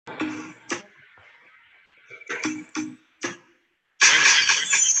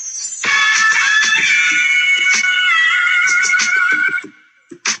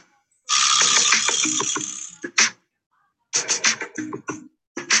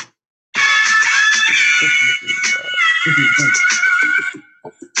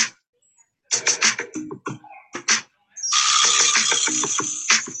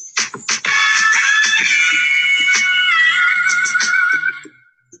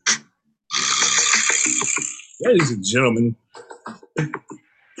Ladies and gentlemen,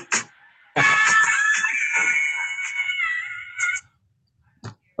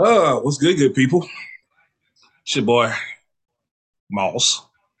 what's good people? It's your boy Moss,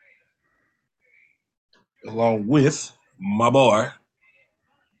 along with my boy.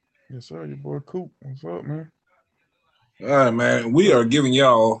 Yes, sir. Your boy Coop. What's up, man? All right, man. We are giving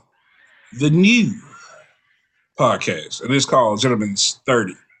y'all the new podcast, and it's called Gentleman's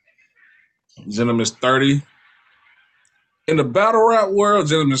 30. Gentleman's 30. In the battle rap world,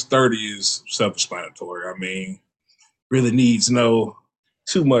 Gentleman's 30 is self-explanatory. I mean, really needs no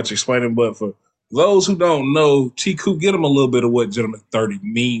too much explaining, but for those who don't know, T Coop, get them a little bit of what Gentleman's 30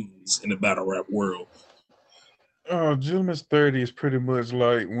 means in the battle rap world. Gentleman's 30 is pretty much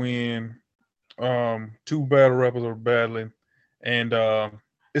like when two battle rappers are battling and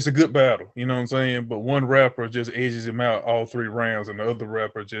it's a good battle, you know what I'm saying? But one rapper just edges him out all 3 rounds and the other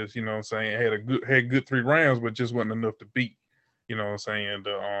rapper just, you know what I'm saying, had good 3 rounds, but just wasn't enough to beat, you know what I'm saying,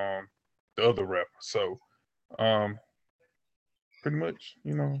 the other rapper. So pretty much,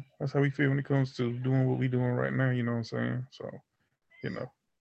 you know, that's how we feel when it comes to doing what we doing right now, you know what I'm saying? So, you know.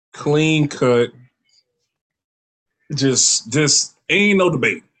 Clean cut. Just ain't no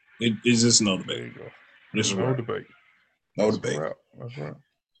debate. It's just no debate. There you go. Just no right. debate. No That's debate. That's right.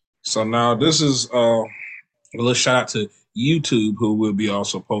 So now this is a little shout out to YouTube, who will be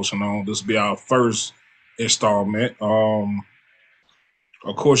also posting on. This will be our first installment. Of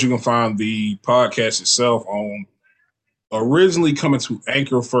course, you can find the podcast itself on originally coming to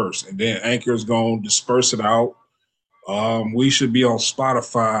Anchor first, and then Anchor is going to disperse it out. We should be on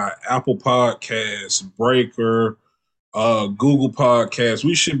Spotify, Apple Podcasts, Breaker, Google Podcasts.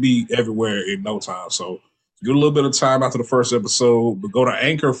 We should be everywhere in no time. So get a little bit of time after the first episode, but go to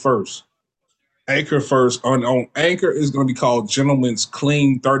Anchor first. Anchor first. On Anchor is going to be called Gentleman's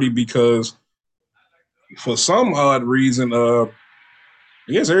Clean 30 because for some odd reason, I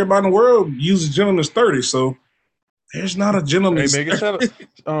guess everybody in the world uses Gentleman's 30. So there's not a Gentleman's. Hey man, shout out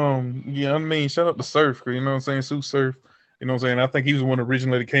yeah, I mean shout out to Surf, you know what I'm saying? Sue Surf. You know what I'm saying? I think he was the one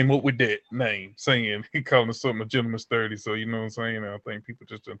originally that came up with that name, saying he calling it something a gentleman's 30. So you know what I'm saying? I think people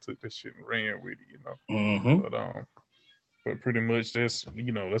just done took this shit and ran with it, you know. Mm-hmm. But pretty much that's that's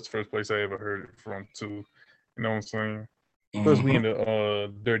the first place I ever heard it from too. You know what I'm saying? Plus we Mm-hmm. in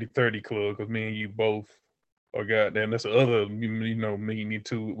the Dirty 30 club because me and you both are goddamn. That's the other me and you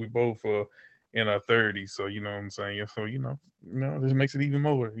too. We both are in our 30s, so you know what I'm saying. So this makes it even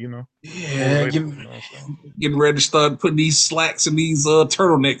more. More Yeah, relatable. You know what I'm saying. getting ready to start putting these slacks and these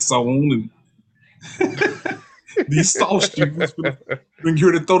turtlenecks on and these soft shoes. Been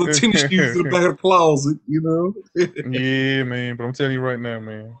here to throw the tennis shoes in the back of the closet, Yeah, man. But I'm telling you right now,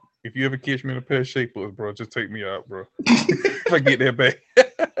 man. If you ever catch me in a pair of Shapers, bro, just take me out, bro. If I get that bag,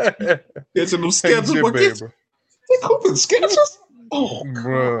 Catching them I sketches, get that bag, bro. They Cooping sketches? Oh,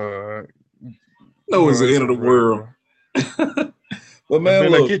 Bro, no, it's the it's end a of the wrap, world. bro. But And man, better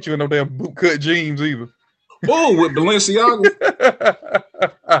not look. get you in no damn bootcut jeans either. Oh, with Balenciaga.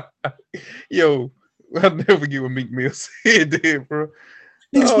 Yo, I'll never forget what Meek Mill said that, bro.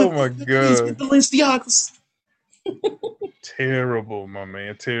 Oh my god. With Balenciagas. Terrible, my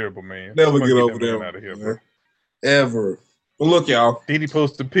man. Terrible, man. Never Somebody get get over that man there, out of here, man. bro. Ever. But look, y'all. Then he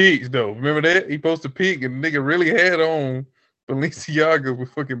posted pics, though. Remember that? He posted pic and the nigga really had on Balenciaga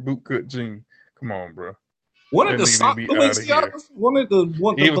with fucking bootcut jeans. Come on, bro. One of That the nigga need to sock be out of here. Balenciagas?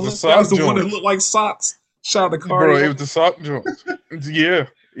 The It was the Balenciagas, sock the one that joints. looked like socks? Shout out to Bro, it Cardio. was the sock joints. Yeah.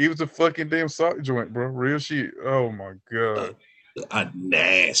 It was a fucking damn sock joint, bro. Real shit. Oh my god. A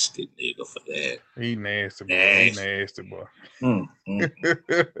nasty nigga for that. He nasty, bro. He nasty, boy.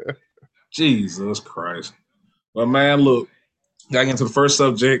 Jesus Christ. But man, look, got into the first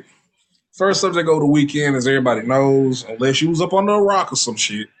subject. First subject over the weekend, as everybody knows, unless you was up under a rock or some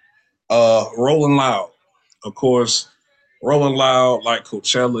shit, Rolling Loud. Of course, Rolling Loud, like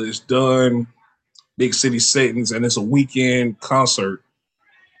Coachella, is done. Big city settings, and it's a weekend concert.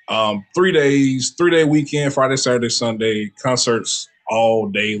 3 days, 3-day weekend, Friday, Saturday, Sunday, concerts all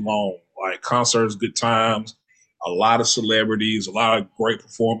day long. Like concerts, good times, a lot of celebrities, a lot of great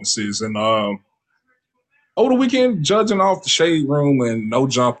performances. And over the weekend, judging off the Shade Room and No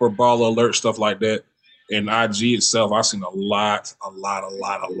Jumper, Ball Alert, stuff like that. And IG itself, I've seen a lot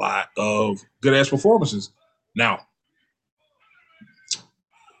of good ass performances. Now,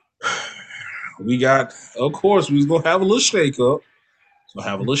 we got, of course, we was gonna have a little shake up. So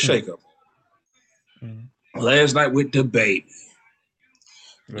have a little shake up. last night with the baby.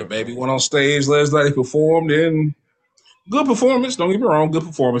 The baby went on stage last night. He performed, and good performance. Don't get me wrong, good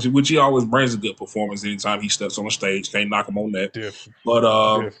performance. Which he always brings a good performance anytime he steps on the stage. Can't knock him on that. Definitely. But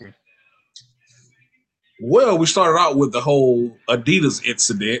Definitely. well, we started out with the whole Adidas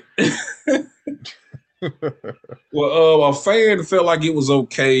incident. Well, a fan felt like it was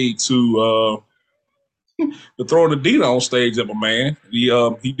okay to throw an Adidas on stage at my man. He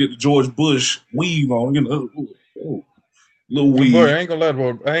did the George Bush weave on, little weave. Boy, I ain't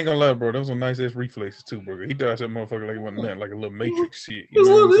gonna lie, bro. Those were nice ass reflexes too, bro. He dodged that motherfucker like it wasn't nothing, like a little Matrix shit. He was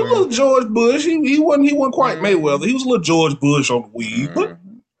a little George Bush. He wasn't quite Mayweather. He was a little George Bush on the weave, but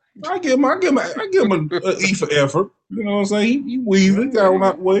I give him an E for effort. You know what I'm saying? He weaved it, got on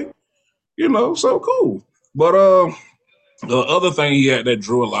that way. So cool. But the other thing he had that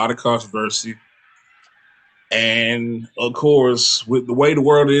drew a lot of controversy, and of course, with the way the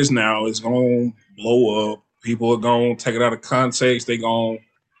world is now, it's gonna blow up. People are gonna take it out of context. They're gonna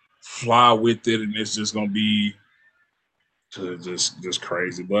fly with it, and it's just gonna be just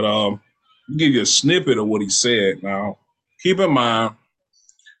crazy. But I'll give you a snippet of what he said. Now, keep in mind,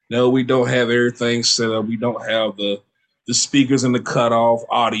 no, we don't have everything set up. We don't have the speakers and the cutoff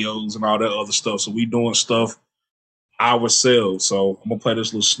audios and all that other stuff. So we doing stuff ourselves. So I'm gonna play this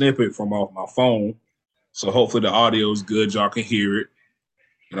little snippet from off my phone. So hopefully the audio is good. Y'all can hear it.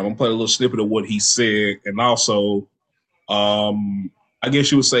 And I'm gonna play a little snippet of what he said, and also, I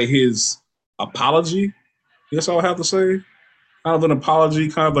guess you would say his apology. That's all I have to say. Kind of an apology,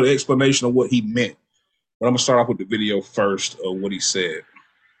 kind of an explanation of what he meant. But I'm gonna start off with the video first of what he said.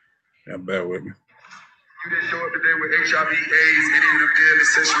 Yeah, bear with me. You didn't show up today with HIV, AIDS, any of them deadly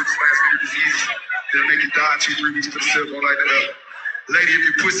sexually transmitted diseases that'll make you die 2-3 weeks. Put a cell phone like that up. Lady, if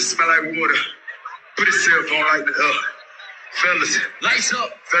your pussy smell like water, put a cell phone like that up. Fellas, lights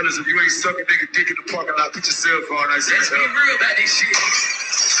up. Fellas, if you ain't sucking nigga dick in the parking lot, put your cell phone like that. Let's be real about this shit.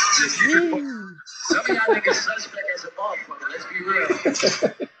 Some of y'all niggas suspect as a motherfucker. Let's be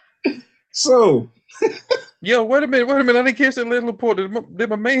real. So. Yo, wait a minute. I didn't catch that little report. Did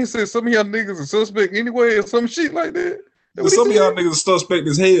my man say some of y'all niggas are suspect anyway or some shit like that? Some of y'all niggas are suspect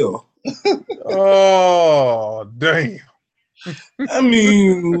as hell. Oh, damn. I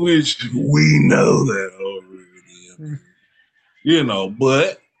mean, which we know that already.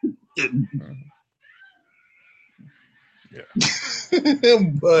 But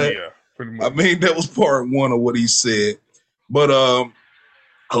but yeah, pretty much. I mean, that was part one of what he said. But a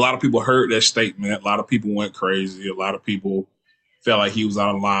lot of people heard that statement. A lot of people went crazy. A lot of people felt like he was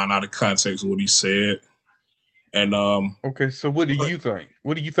out of line, out of context of what he said. And okay, so what do you think?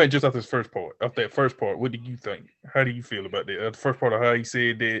 What do you think just off this first part? Off that first part, what do you think? How do you feel about that? The first part of how he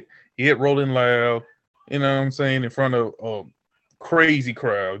said that he had Rolling Loud, you know what I'm saying, in front of a crazy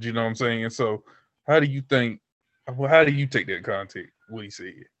crowd, you know what I'm saying? And so how do you think, how do you take that context, what he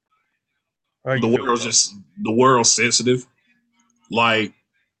said? The world's sensitive. Like,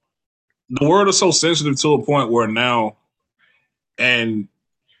 the world is so sensitive to a point where now, and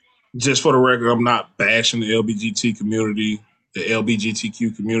just for the record, I'm not bashing the LBGT community, the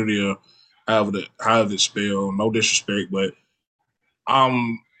LBGTQ community, or however it's spelled. No disrespect, but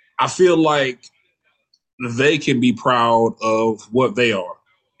I feel like they can be proud of what they are,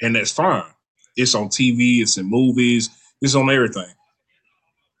 and that's fine. It's on TV, it's in movies, it's on everything.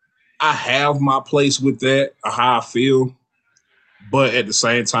 I have my place with that, how I feel. But at the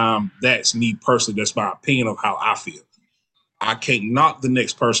same time, that's me personally. That's my opinion of how I feel. I can't knock the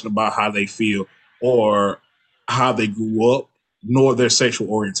next person about how they feel or how they grew up, nor their sexual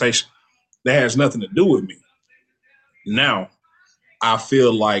orientation. That has nothing to do with me. Now, I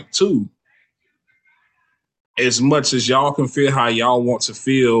feel like, too, as much as y'all can feel how y'all want to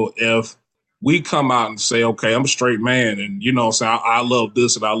feel, if we come out and say, okay, I'm a straight man, and, say I love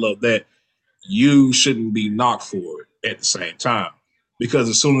this and I love that, you shouldn't be knocked for it at the same time. Because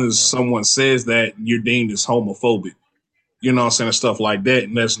as soon as someone says that, you're deemed as homophobic, stuff like that,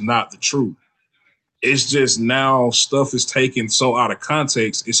 and that's not the truth. It's just now stuff is taken so out of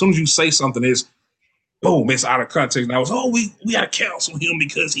context. As soon as you say something, it's boom, it's out of context. Now it's, we gotta cancel him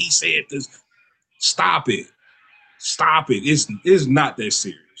because he said this. Stop it. It's not that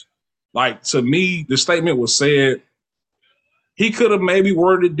serious. Like, to me, the statement was said, he could have maybe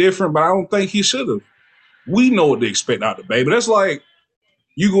worded it different, but I don't think he should have. We know what to expect out of the baby. That's like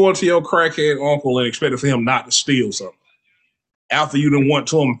you going to your crackhead uncle and expecting for him not to steal something. After you done went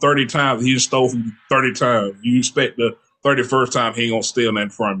to him 30 times, he stole from you 30 times. You expect the 31st time he ain't gonna steal nothing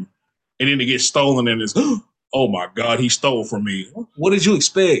from you. And then it gets stolen and it's, oh my God, he stole from me. What did you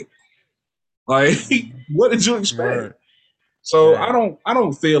expect? Like, what did you expect? Right. So right. I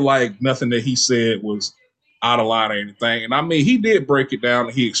don't feel like nothing that he said was out of line or anything. And I mean, he did break it down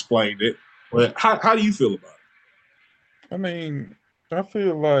and he explained it. But how do you feel about it? I mean, I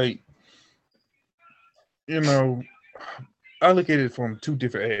feel like, you know, I look at it from two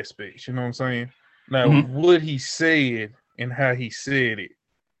different aspects. You know what I'm saying? Now, what he said and how he said it,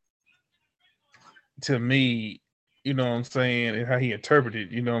 to me, you know what I'm saying, and how he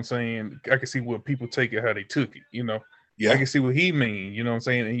interpreted, you know what I'm saying, I can see what people take it, how they took it, you know. Yeah. I can see what he mean, you know what I'm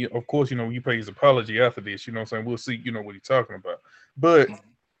saying? And of course, you know, you pay his apology after this, you know what I'm saying? We'll see, you know, what he's talking about. But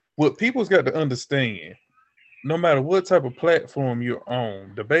what people's got to understand, no matter what type of platform you're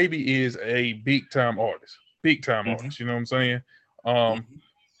on, the baby is a big time artist. Big time artist, you know what I'm saying?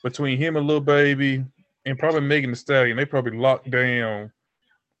 Between him and Lil Baby and probably Megan Thee Stallion, they probably locked down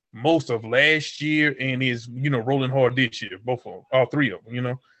most of last year and is, you know, rolling hard this year, both of them, all three of them, you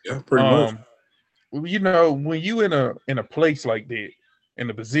know. Yeah, pretty much. You know, when you in a place like that, in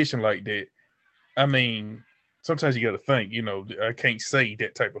a position like that, I mean, sometimes you got to think, you know, I can't say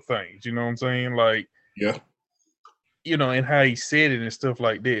that type of things, you know what I'm saying? Like, yeah, you know, and how he said it and stuff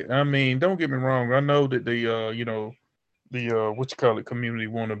like that. I mean, don't get me wrong. I know that the you know, the what you call it, community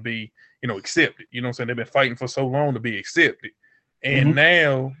want to be, you know, accepted. You know what I'm saying? They've been fighting for so long to be accepted. And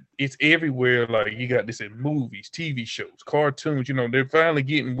now it's everywhere. Like, you got this in movies, TV shows, cartoons, you know, they're finally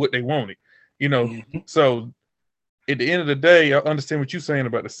getting what they wanted, you know. So at the end of the day, I understand what you're saying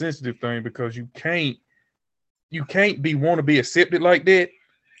about the sensitive thing, because you can't want to be accepted like that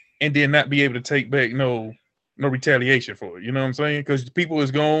and then not be able to take back no retaliation for it. You know what I'm saying? Because people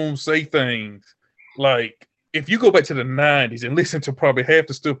is gonna say things like, if you go back to the 90s and listen to probably half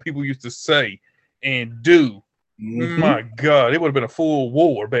the stuff people used to say and do, my God, it would have been a full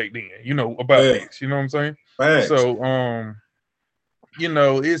war back then, you know, about this. You know what I'm saying? Facts. So, you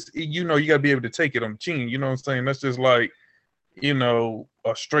know, it's, you know, you gotta be able to take it on the chin. You know what I'm saying? That's just like, you know,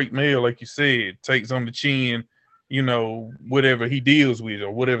 a straight male, like you said, takes on the chin, you know, whatever he deals with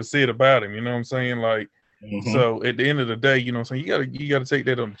or whatever said about him. You know what I'm saying? Like, so at the end of the day, you know what I'm saying, you gotta take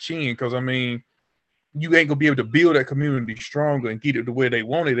that on the chin, because I mean, you ain't gonna be able to build that community stronger and get it to where they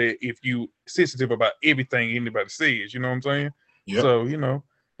wanted it if you sensitive about everything anybody says. You know what I'm saying? Yep. So, you know,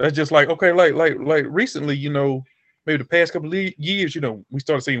 that's just like, okay, like recently, you know, maybe the past couple of years, you know, we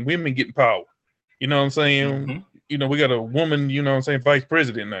started seeing women getting power. You know what I'm saying? You know, we got a woman, you know what I'm saying, vice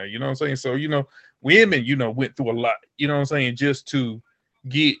president now. You know what I'm saying? So, you know, women, you know, went through a lot, you know what I'm saying, just to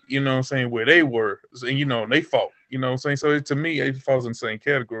get, you know what I'm saying, where they were. And, you know, they fought, you know what I'm saying? So to me, it falls in the same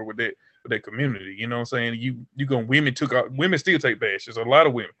category with that community. You know what I'm saying? You go, women still take bashes. A lot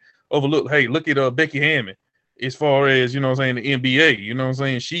of women overlook. Hey, look at Becky Hammond, as far as, you know what I'm saying, the NBA. You know what I'm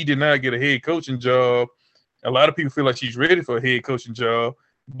saying? She did not get a head coaching job. A lot of people feel like she's ready for a head coaching job,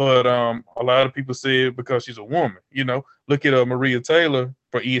 but a lot of people said because she's a woman. You know, look at Maria Taylor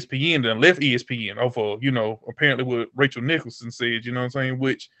for ESPN, then left ESPN over, you know, apparently what Rachel Nicholson said. You know what I'm saying?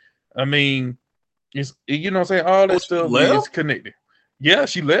 Which, I mean, it's, you know what I'm saying, all that stuff is connected. Yeah,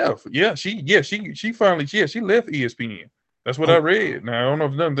 she left. She finally, she left ESPN. That's what I read. Now I don't know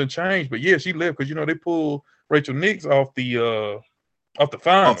if nothing changed, but yeah, she left because, you know, they pulled Rachel Nix off the finals. Off the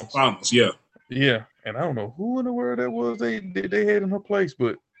finals, yeah. Yeah. And I don't know who in the world that was they had in her place,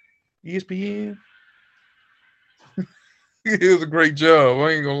 but ESPN. It was a great job.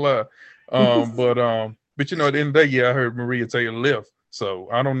 I ain't gonna lie. But you know, at the end of the day, yeah, I heard Maria Taylor left. So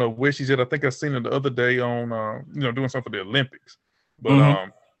I don't know where she's at. I think I seen her the other day on you know, doing something for the Olympics. But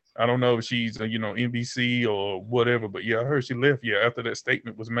I don't know if she's you know, NBC or whatever. But yeah, I heard she left. Yeah, after that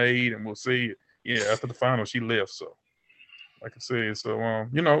statement was made, and we'll see. Yeah, after the final, she left. So like I said, so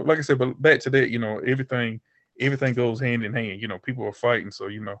you know, like I said, but back to that, you know, everything goes hand in hand. You know, people are fighting, so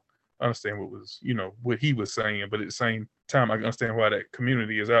you know, I understand what was, you know, what he was saying, but at the same time, I understand why that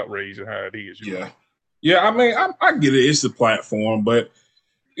community is outraged and how it is. You know? Yeah. I mean, I get it. It's the platform, but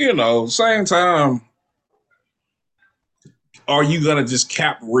you know, same time, are you gonna just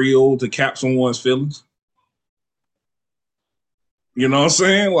cap real to cap someone's feelings? You know what I'm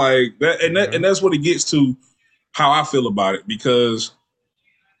saying? Like that, and that's what it gets to. How I feel about it, because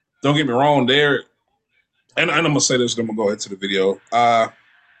don't get me wrong, there, and I'm gonna say this, then I'm gonna go into the video.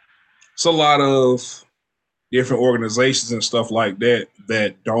 It's a lot of different organizations and stuff like that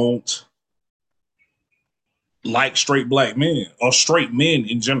that don't like straight black men or straight men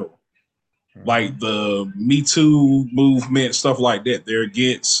in general. Like the Me Too movement, stuff like that. They're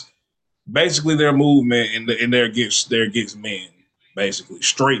against basically their movement, and they're against men, basically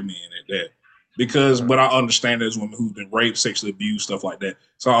straight men at that. Because what I understand is women who've been raped, sexually abused, stuff like that.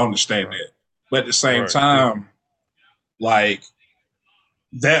 So I understand that. But at the same time, like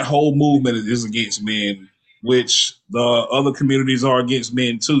that whole movement is against men, which the other communities are against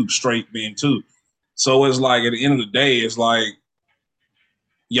men too, straight men too. So it's like at the end of the day, it's like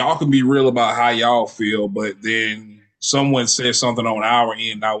y'all can be real about how y'all feel, but then someone says something on our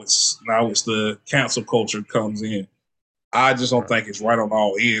end. Now it's the cancel culture comes in. I just don't think it's right on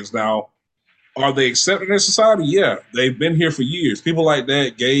all ends. Now, are they accepted in society? Yeah, they've been here for years. People like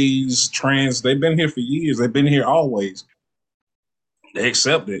that, gays, trans, they've been here for years. They've been here always. They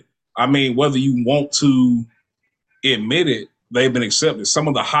accept it. I mean, whether you want to admit it, they've been accepted. Some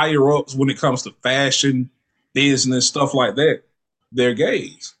of the higher ups, when it comes to fashion, business, stuff like that, they're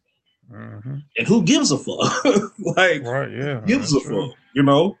gays. Mm-hmm. And who gives a fuck? Like, right? Yeah, who gives a true. fuck? You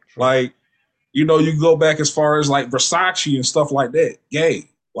know, True. like, you know, you go back as far as like Versace and stuff like that, gay.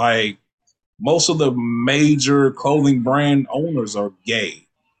 Like, most of the major clothing brand owners are gay.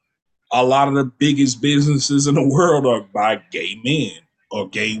 A lot of the biggest businesses in the world are by gay men or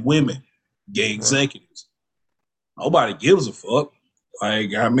gay women, gay executives. Nobody gives a fuck.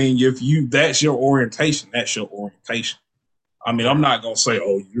 Like, I mean, if you that's your orientation, that's your orientation. I mean, I'm not gonna say,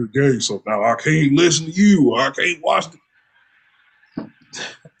 "Oh, you're gay," so now I can't listen to you, or I can't watch.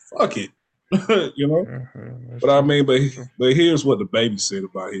 Fuck it, you know. But I mean, but here's what the baby said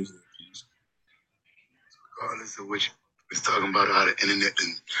about his piece. Regardless of what you was talking about, how the internet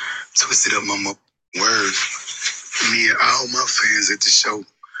and twisted up my words. Me and all my fans at the show,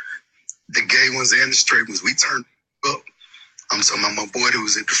 the gay ones and the straight ones, we turned up. I'm talking about my boy that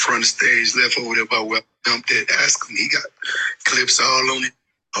was at the front of the stage, left over there by where I dumped that. Ask him, he got clips all on it.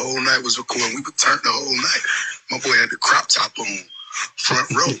 The whole night was recording. We would turn the whole night. My boy had the crop top on, front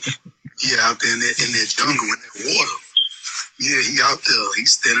row. Yeah, out there in that jungle in that water. Yeah, he out there.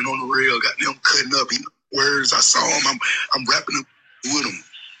 He's standing on the rail, got them cutting up. He words. I saw him. I'm rapping up with him.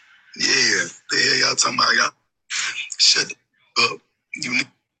 Yeah, the hell y'all talking about? Y'all shut up. You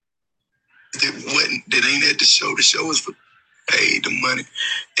that ain't at the show. The show is for paid the money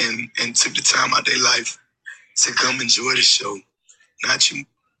and took the time out their life to come enjoy the show. Not you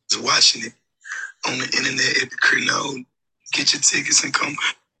just watching it on the internet at the crib. No, get your tickets and come.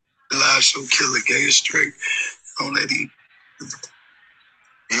 The live show, Killer, gay or straight. Don't let him.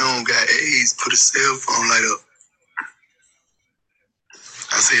 You don't got AIDS, put a cell phone light up.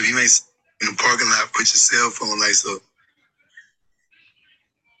 I say if you ain't in the parking lot, put your cell phone lights up.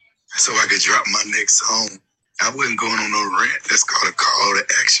 So I could drop my next song. I wasn't going on no rant. That's called a call to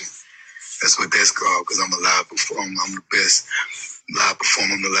action. That's what that's called, because I'm a live performer. I'm the best live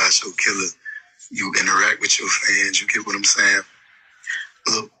performer. I'm the live show killer. You interact with your fans. You get what I'm saying?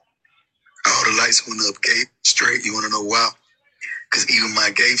 Look, all the lights went up, gay, straight. You want to know why? Because even my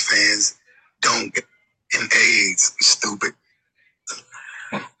gay fans don't get in AIDS, stupid.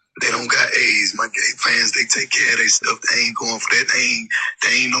 They don't got AIDS. My gay fans, they take care of their stuff. They ain't going for that.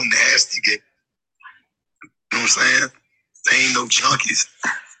 They ain't no nasty gay. You know what I'm saying? They ain't no junkies.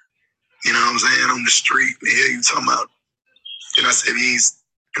 You know what I'm saying? On the street. The hell you talking about? And I said, he ain't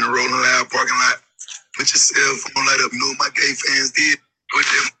in the Rolling Loud parking lot. Put your cell phone light up. You know what my gay fans did? Put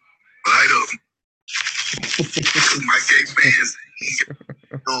them light up. Because my gay fans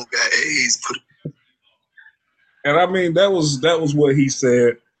don't got AIDS. And I mean, that was what he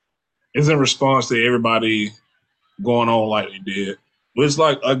said. Is in response to everybody going on like they did. But it's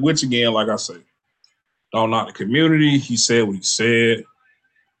like which again, like I say, don't knock the community. He said what he said.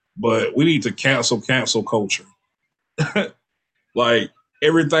 But we need to cancel culture. Like,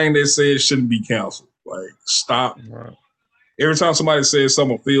 everything they said shouldn't be canceled. Like, stop. Right. Every time somebody says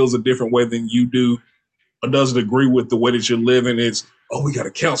someone feels a different way than you do or doesn't agree with the way that you're living, it's, oh, we got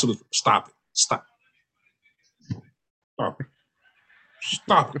to cancel this. Stop it. Stop it.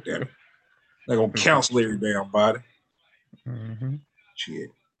 Stop it, damn it. They're going to cancel every damn body. Mm-hmm. Shit.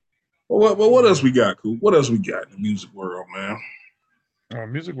 Well, what else we got, Cool? What else we got in the music world, man?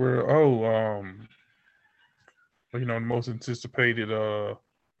 Music world, you know, the most anticipated,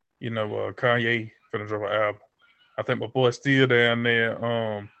 Kanye finna drop an album. I think my boy's still down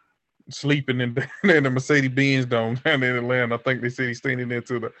there, sleeping in the Mercedes-Benz Dome down in Atlanta. I think they said he's staying in there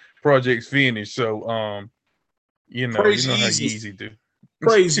till the project's finished. So, you know how Yeezy do.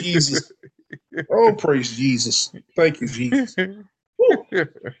 Praise Jesus. Oh, praise Jesus. Thank you, Jesus.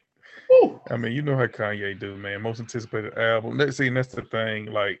 I mean, you know how Kanye do, man. Most anticipated album. That's the thing.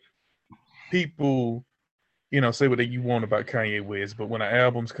 Like, people, you know, say what you want about Kanye West, but when an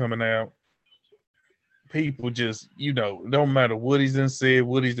album's coming out, people just, you know, don't matter what he's done said,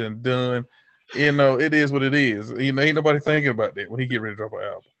 what he's done, you know, it is what it is. You know, ain't nobody thinking about that when he get ready to drop an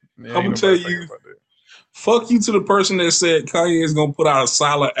album. I'm gonna tell you, fuck you to the person that said Kanye is gonna put out a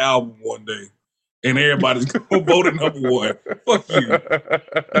solid album one day, and everybody's gonna vote at number one. Fuck you,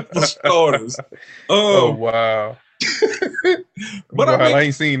 for starters. Oh wow. But Wow, I mean, I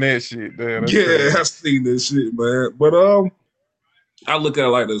ain't seen that shit. Damn, that's yeah, crazy. I've seen this shit, man. But I look at it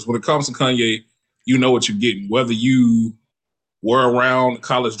like this: when it comes to Kanye, you know what you're getting. Whether you were around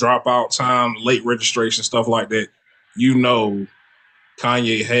college dropout time, late registration, stuff like that, you know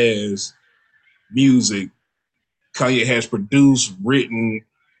Kanye has music. Kanye has produced, written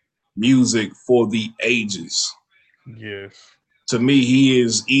music for the ages. Yes. To me, he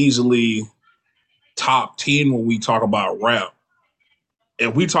is easily top 10 when we talk about rap.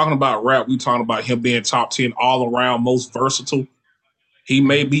 If we talking about rap, we talking about him being top 10 all around, most versatile. He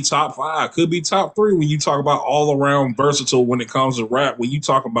may be top 5, could be top 3 when you talk about all around versatile when it comes to rap. When you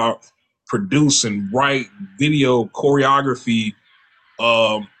talk about producing, write, video, choreography,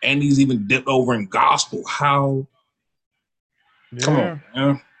 and he's even dipped over in gospel. How? Come on, Yeah.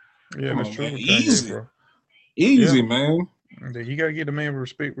 man. Yeah, Come that's on, true man. with Kanye, Easy. bro. Easy, Yeah. man. You gotta give the man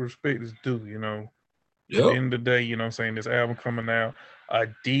respect is due, you know. At the Yep. end of the day, you know what I'm saying, this album coming out, I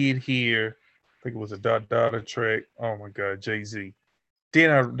did hear, I think it was a Dot Dada track. Oh my god, Jay-Z.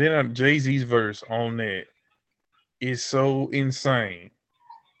 Then I Jay-Z's verse on that is so insane.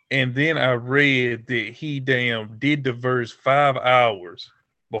 And then I read that he damn did the verse 5 hours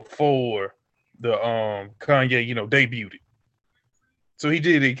before the Kanye, you know, debuted it. So he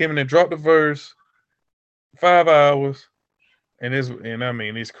did it. He came in and dropped the verse 5 hours. And I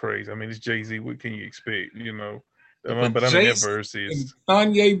mean it's crazy. I mean it's Jay-Z. What can you expect? You know, But but I mean that Jason verse and is.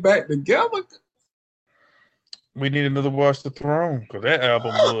 Kanye back together. We need another Watch the Throne because that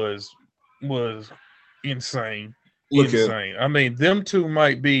album was insane, Look at insane. I mean them two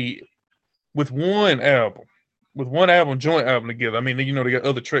might be with one album, joint album together. I mean you know they got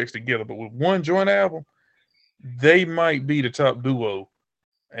other tracks together, but with one joint album, they might be the top duo.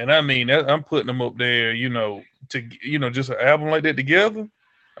 And I mean I'm putting them up there. You know just an album like that together.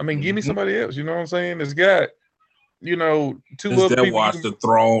 I mean give me somebody else. You know what I'm saying? It's got two is other that people you Watch can. the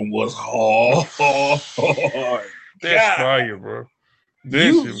Throne was hard. That's God, fire, bro. That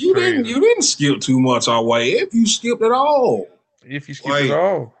you shit was you didn't crazy. you didn't skip too much away. If you skipped it all, If you skipped it like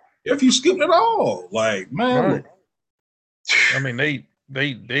all, if you skipped it all, like man, right? look, I mean, they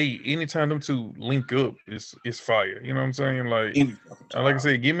anytime them two link up, it's fire. You know what I'm saying? any fucking Like I time.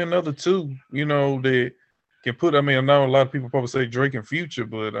 said, give me another two. You know that can put. I mean, I know a lot of people probably say Drake and Future,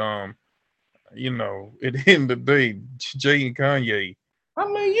 but at the end of the day, Jay and Kanye, I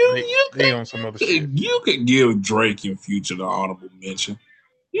mean, they on some other shit. you could give Drake and Future the honorable mention.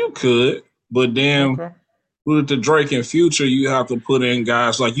 You could, but then Okay. with the Drake and Future, you have to put in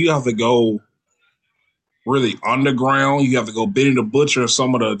guys like you have to go really underground. You have to go Benny the Butcher and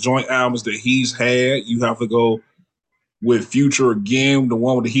some of the joint albums that he's had. You have to go with Future again, the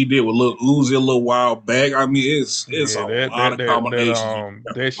one that he did with Lil Uzi a little while back. I mean, it's Yeah, a lot of combinations you have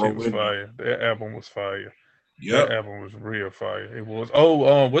to that shit throw was in there. fire. That album was fire. That Yep. album was real fire. It was.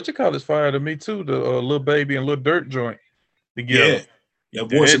 Oh, what you call it's fire to me too. The Lil Baby and Lil Durk joint Yeah. together. Yeah.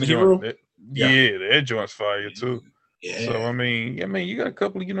 Voice That and the joint. Hero. Yeah. Yeah, that joint's fire too. So Yeah. I mean, you got a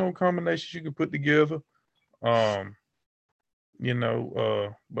couple of combinations you can put together. Um,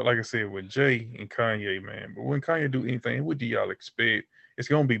 but like I said, with Jay and Kanye, man. But when Kanye do anything, what do y'all expect? It's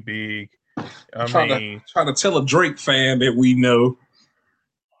gonna be big. I Trying to mean, trying to tell a Drake fan that we know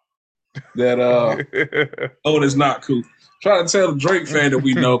that oh, that's not cool. Trying to tell the Drake fan that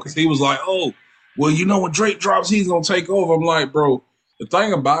we know because he was like, oh, well, you know when Drake drops, he's gonna take over. I'm like, bro, the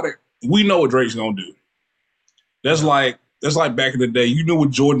thing about it, we know what Drake's gonna do. That's yeah. like back in the day. You knew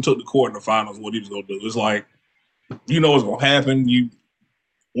when Jordan took the court in the finals, what he was gonna do. It's like you know what's gonna happen. We ain't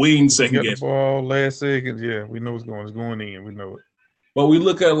If he second got the guess. ball last seconds, yeah, we know it's going in. We know it. But we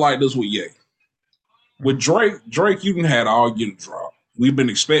look at it like this with Ye. With Mhm. Drake, you done had all year to drop. We've been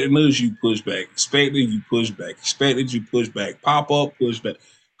expecting this, you push back. Expected, you push back. Expected, you push back. Pop up, push back.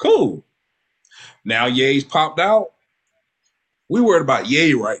 Cool. Now Ye's popped out. We worried about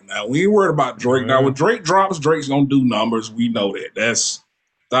Ye right now. We ain't worried about Drake. Now when Yeah. Drake drops, Drake's gonna do numbers. We know that. That's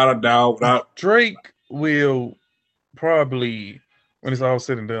without a doubt. Drake will probably, when it's all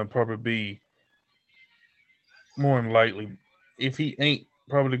said and done, probably be more than likely, if he ain't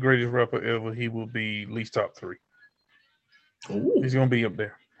probably the greatest rapper ever, he will be at least top 3. Ooh, He's gonna be up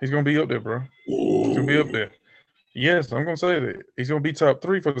there. He's gonna be up there, bro. He's gonna be up ooh. there. Yes, I'm gonna say that. He's gonna be top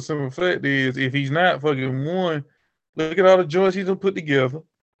 3 for the simple fact is if he's not fucking one, look at all the joints he's done put together.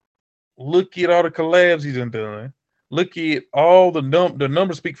 Look at all the collabs he's done. Look at all the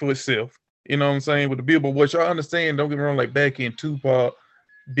numbers speak for itself. You know what I'm saying? With the Billboard, what y'all understand, don't get me wrong, like back in Tupac,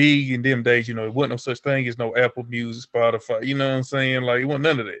 Big in them days, it wasn't no such thing as no Apple Music, Spotify, you know what I'm saying? Like it wasn't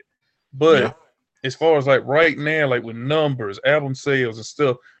none of that. Yeah. But as far as like right now, like with numbers, album sales and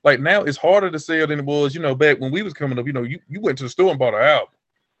stuff, like now it's harder to sell than it was, back when we was coming up. You went to the store and bought an album.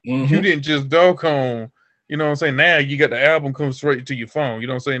 Mm-hmm. You didn't just doggone, what I'm saying? Now you got the album come straight to your phone. You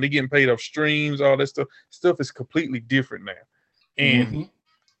know what I'm saying? They're getting paid off streams, all that stuff. Stuff is completely different now. And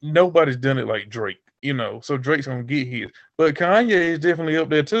nobody's done it like Drake, so Drake's gonna get his. But Kanye is definitely up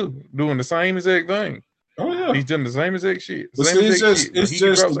there too, doing the same exact thing. Oh yeah. He's done the same exact shit. It's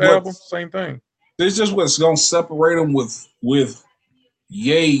just album, same thing. It's just what's gonna separate him with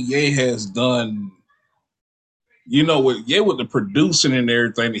Ye. Ye has done, with the producing and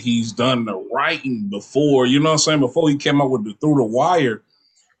everything that he's done, the writing before, you know what I'm saying? Before he came out with the Through the Wire,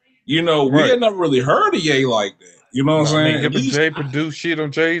 we had never really heard of Ye like that. You know what I'm saying? Him and Jay produced shit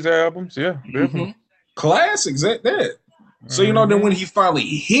on Jay's albums. Yeah, definitely. Classics at that. So, then when he finally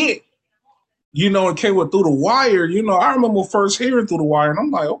hit, and came with Through the Wire, I remember first hearing Through the Wire, and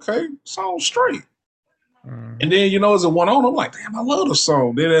I'm like, okay, song straight. And then, as it went on, I'm like, damn, I love the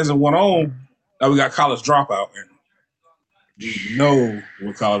song. Then as it went on, now we got College Dropout. And we know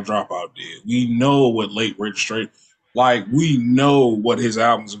what College Dropout did. We know what Late Registration, like, we know what his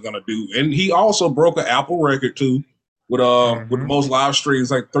albums are going to do. And he also broke an Apple record, too, with the most live streams,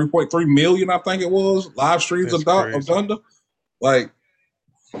 like 3.3 million, I think it was, live streams of Thunder. Like,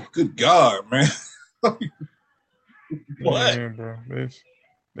 good God, man. What? Yeah, bro.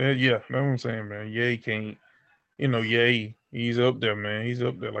 That's what I'm saying, man. Ye can't, Ye, he's up there, man. He's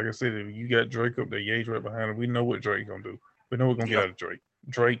up there. Like I said, if you got Drake up there, Ye's right behind him. We know what Drake's gonna do. We know we're gonna get out of Drake.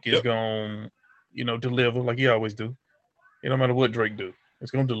 Drake is gonna, deliver like he always do. No matter what Drake do,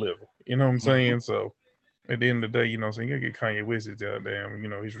 it's gonna deliver. You know what I'm saying? So at the end of the day, you know what I'm saying, you gotta get Kanye West his goddamn,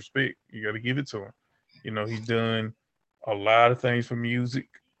 his respect. You gotta give it to him. He's done a lot of things for music.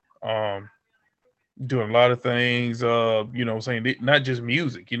 Doing a lot of things, not just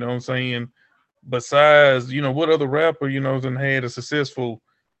music, you know what I'm saying? Besides, what other rapper, done had a successful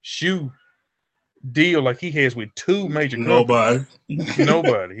shoe deal like he has with two major companies?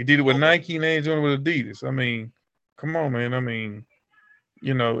 Nobody. He did it with Nike and he's doing it with Adidas. I mean, come on, man. I mean,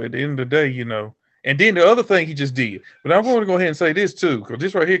 at the end of the day, and then the other thing he just did, but I'm going to go ahead and say this too, because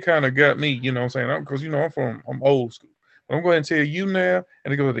this right here kind of got me, you know what I'm saying? Because, I'm old school. But I'm going to tell you now,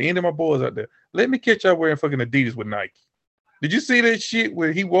 and it goes to the end of my boys out there. Let me catch y'all wearing fucking Adidas with Nike. Did you see that shit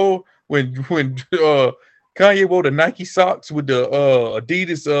where he wore when Kanye wore the Nike socks with the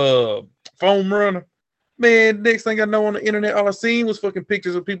Adidas foam runner? Man, next thing I know on the internet, all I seen was fucking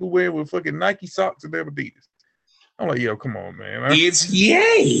pictures of people wearing with fucking Nike socks and their Adidas. I'm like, yo, come on, man. It's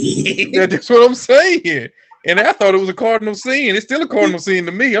Ye. That's what I'm saying. And I thought it was a cardinal sin. It's still a cardinal sin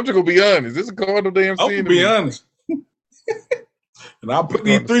to me. I'm just gonna be honest. It's a cardinal damn sin. I'm gonna be honest. And I'll put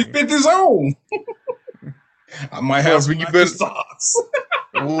these 350s on. I might have some socks.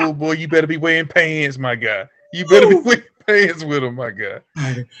 Oh boy, you better be wearing pants, my guy. You better be wearing pants with them, my guy.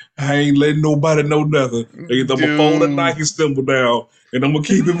 I ain't letting nobody know nothing. I'm gonna fold the Nike symbol down and I'm gonna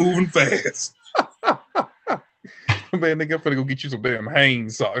keep it moving fast. Man, nigga, I'm finna go get you some damn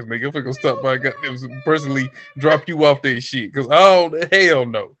Hanes socks, nigga. I'm finna go stop by, goddamn, personally drop you off that shit. Cause hell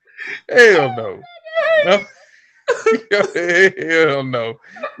no. Hell no. Hell no.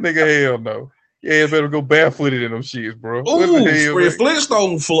 Nigga, hell no. Yeah, better go barefooted in them shits, bro. Ooh,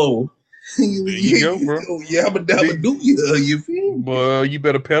 Flintstone flow. There you go, bro. Yabba dabba do you feel? Boy, you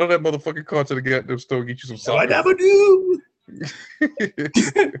better pedal that motherfucking car to the goddamn store and get you some socks. Dabba do.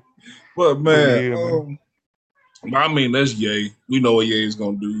 But man, I mean, that's Ye. We know what Ye is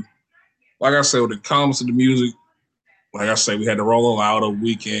gonna do. Like I said, when it comes to the music, like I said, we had the Rolling Louder,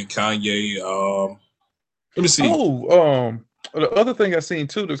 Weekend, Kanye. Let me see. The other thing I seen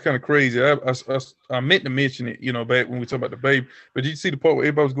too that's kind of crazy. I meant to mention it, back when we talked about the baby. But did you see the part where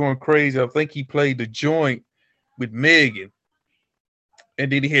everybody was going crazy? I think he played the joint with Megan, and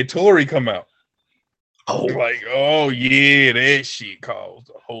then he had Tory come out. Oh, like, oh yeah, that shit caused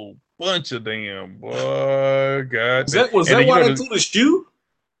a whole bunch of damn boy. God, was that why they took the shoe?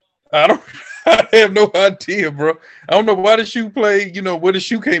 I have no idea, bro. I don't know why the shoe played. Where the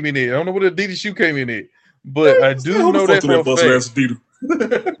shoe came in there. I don't know where the Adidas shoe came in there. But I do know that for a fact.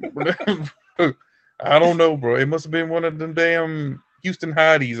 I don't know, bro. It must have been one of them damn Houston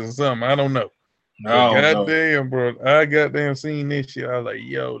Hotties or something. I don't know. Goddamn, bro. I goddamn seen this shit. I was like,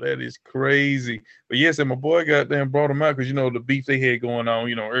 yo, that is crazy. But yes, and my boy goddamn brought him out because the beef they had going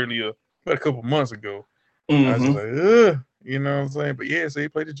on, earlier, about a couple months ago. I was like, ugh. You know what I'm saying? But yeah, so he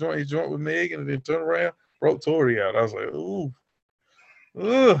played his joint with Megan and then turned around, brought Tory out. I was like, ooh.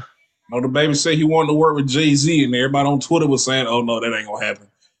 Ugh. No, the baby said he wanted to work with Jay-Z, and everybody on Twitter was saying, oh, no, that ain't going to happen.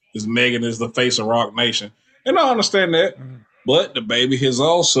 Because Megan is the face of Rock Nation. And I understand that. But the baby has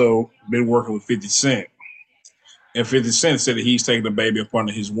also been working with 50 Cent. And 50 Cent said that he's taking the baby up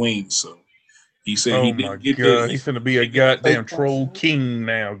under his wings. So he said he Oh my didn't get god, the he's gonna be a didn't get the goddamn baby. troll king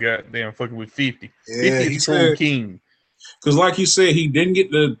now. Goddamn, fucking with 50. Yeah, 50 he is troll said king. because like he said, he didn't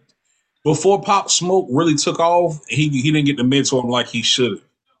get the before Pop Smoke really took off, he didn't get the mentor him like he should have,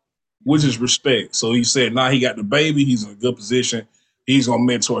 which is respect. So he said now he got the baby, he's in a good position. He's gonna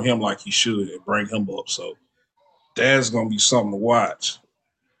mentor him like he should and bring him up. So that's gonna be something to watch.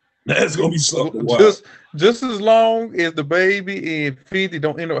 That's gonna be something to watch. Just as long as the baby and 50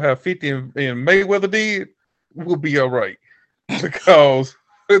 don't end up how 50 and Mayweather did, we'll be all right. Because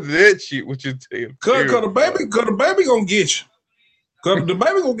that shit was just Cause the baby gonna get you. Cause the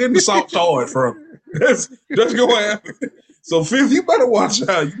baby gonna get in the soft toy from him. That's gonna happen. So 50, you better watch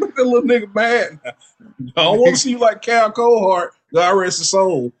out. You make that little nigga mad. I don't want to see you like Cal Cohart, God rest his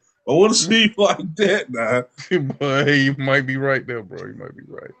soul. I want to see you like that now. But hey, you might be right there, bro. You might be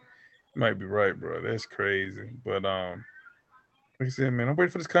right. You might be right, bro. That's crazy. But like I said, man, I'm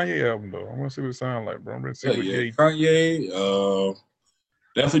waiting for this Kanye album though. I want to see what it sounds like, bro. I'm ready to see what Kanye,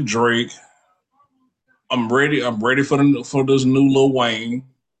 definitely Drake. I'm ready for this new Lil Wayne.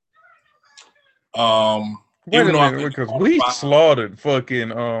 Wait a minute, because we slaughtered fucking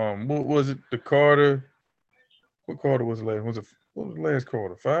what was it? The Carter. What Carter was the last? What was the last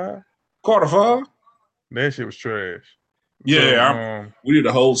Carter? 5? Carter 5? That shit was trash. Yeah, so, we did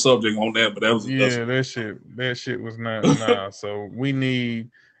a whole subject on that, but that shit was not nah. So we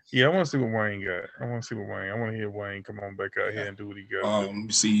need. Yeah, I want to see what Wayne got. I want to hear Wayne come on back out here and do what he got. Let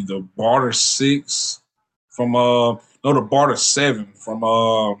me see the Barter 6 from the Barter 7 from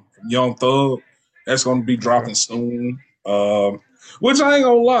Young Thug. That's gonna be dropping soon. Which I ain't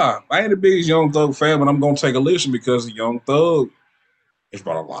gonna lie, I ain't the biggest Young Thug fan, but I'm gonna take a listen because Young Thug has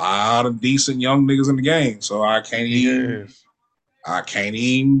brought a lot of decent young niggas in the game. So I can't even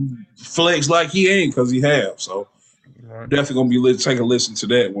flex like he ain't because he have. So definitely gonna be take a listen to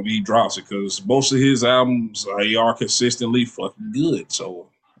that when he drops it because most of his albums are consistently fucking good. So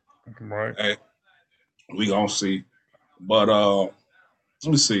hey, we gonna see. But let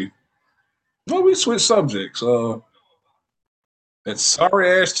me see. Well, we switch subjects. That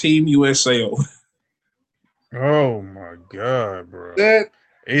sorry ass Team USA. Oh my god, bro!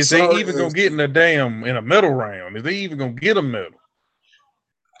 Is they even gonna get in a medal round? Is they even gonna get a medal?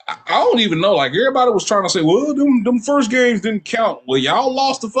 I don't even know. Like everybody was trying to say, well, them first games didn't count. Well, y'all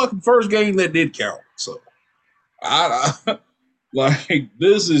lost the fucking first game that did count. So, I like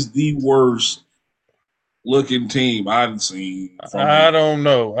this is the worst looking team I've seen. I don't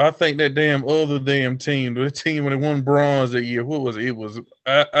know. I think that other team, the team when they won bronze that year, what was it? It was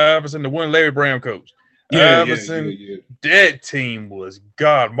Iverson, the one Larry Brown coach. Iverson, that team was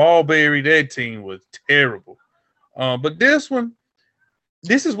God. Marbury, that team was terrible. But this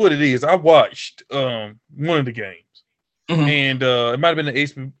is what it is. I watched one of the games, and it might have been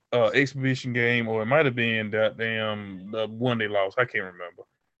an exhibition game, or it might have been that the one they lost. I can't remember.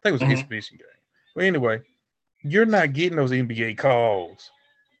 I think it was an exhibition game. But anyway, you're not getting those NBA calls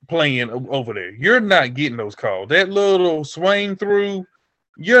playing over there. You're not getting those calls. That little swing through,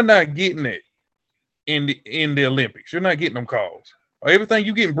 you're not getting it in the Olympics. You're not getting them calls. Everything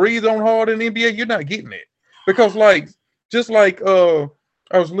you getting breathed on hard in the NBA, you're not getting it. Because just like I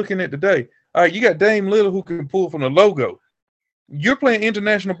was looking at today, you got Dame Lillard who can pull from the logo. You're playing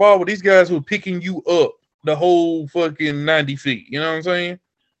international ball with these guys who are picking you up the whole fucking 90 feet. You know what I'm saying?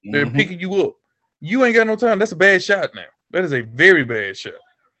 They're picking you up. You ain't got no time. That's a bad shot now. That is a very bad shot.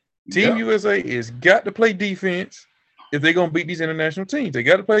 Team USA has got to play defense if they're gonna beat these international teams. They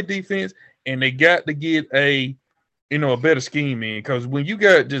got to play defense and they got to get a better scheme in. Because when you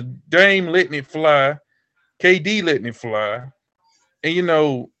got just Dame letting it fly, KD letting it fly,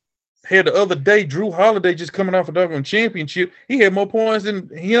 and had the other day Drew Holiday just coming off a doggone championship, he had more points than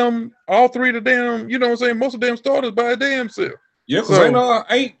him. All three of the damn, most of them starters by a damn self. Yeah, because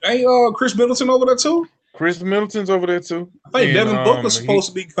ain't Chris Middleton over there too? Chris Middleton's over there too. I think Devin Booker's supposed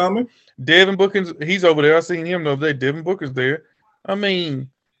to be coming. Devin Booker's he's over there. I seen him the other day. Devin Booker's there. I mean,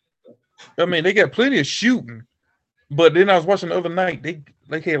 they got plenty of shooting. But then I was watching the other night. They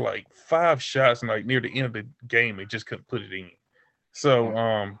had like 5 shots like near the end of the game. They just couldn't put it in. So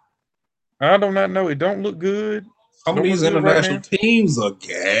I do not know. It don't look good. Some of these international teams are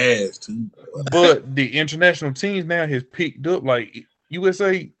gas too. But the international teams now has picked up. Like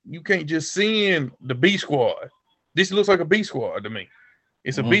USA, you can't just send the B squad. This looks like a B squad to me.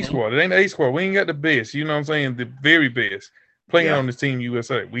 It's a B squad. It ain't the A squad. We ain't got the best. You know what I'm saying? The very best playing on this team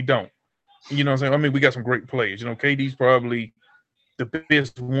USA. We don't. You know what I'm saying? I mean, we got some great players. KD's probably the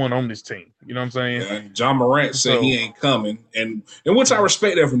best one on this team. You know what I'm saying? Yeah, John Morant said he ain't coming, and which I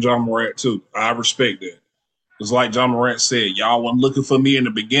respect that from John Morant too. I respect that. It's like John Morant said, y'all weren't looking for me in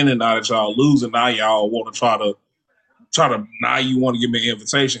the beginning. Now that y'all losing, now y'all want to try to. Now you want to give me an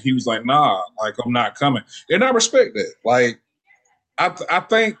invitation. He was like, nah, like I'm not coming, and I respect that. Like I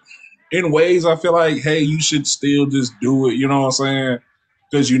think in ways I feel like, hey, you should still just do it. You know what I'm saying?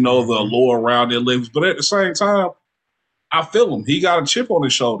 Because you know the allure around it lives, but at the same time, I feel him. He got a chip on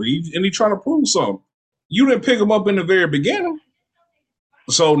his shoulder, and he trying to prove something. You didn't pick him up in the very beginning.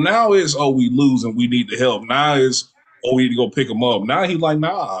 So now it's, oh, we lose and we need the help. Now it's, oh, we need to go pick him up. Now he's like,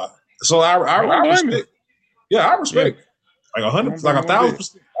 nah. So I respect. Yeah, I respect. Like 100, like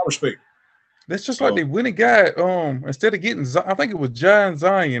 1,000%. I respect. That's just like they went and got instead of getting, I think it was Ja and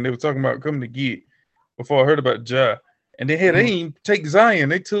Zion they were talking about coming to get before I heard about Ja. And they had they didn't take Zion.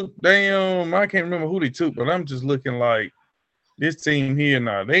 They took I can't remember who they took, but I'm just looking like this team here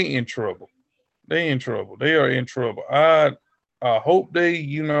now. They in trouble. They in trouble. They are in trouble. I hope they,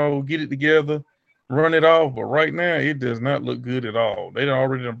 get it together, run it off. But right now, it does not look good at all. They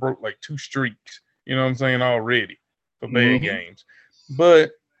already broke like 2 streaks. You know what I'm saying? Already for bad games.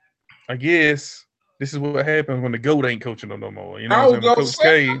 But I guess this is what happens when the GOAT ain't coaching them no more. You know what I'm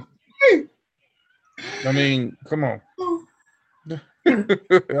saying? Coach K. I mean, come on.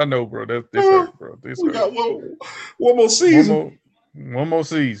 I know, bro. This hurt, bro. This hurt. Got one more season. One more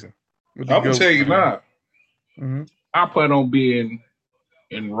season. I'm gonna tell you now. I plan on being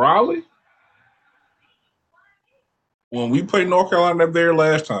in Raleigh when we played North Carolina there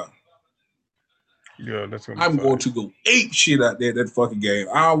last time. Yeah, that's gonna. I'm going to go ape shit out there that fucking game.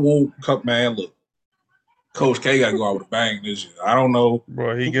 I won't cut, man. Look, Coach K got to go out with a bang this year. I don't know,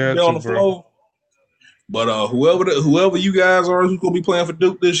 bro. He got on the floor, but whoever you guys are who's gonna be playing for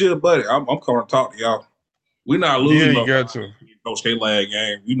Duke this year, buddy, I'm coming to talk to y'all. We're not losing. Yeah, you got to. Coach K lag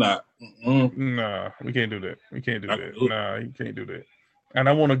game. We not. Nah, we can't do that. We can't do that. Nah, you can't do that. And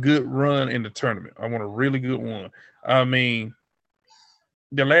I want a good run in the tournament. I want a really good one. I mean,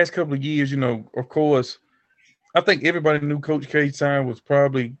 the last couple of years, of course, I think everybody knew Coach K's time was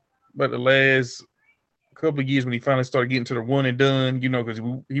probably about the last couple of years when he finally started getting to the one and done, because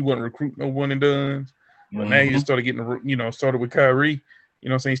he wasn't recruiting no one and dones. But now he just started getting, started with Kyrie. You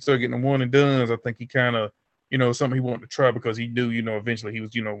know what I'm saying? He started getting the one and dones. I think he kind of, something he wanted to try because he knew, eventually he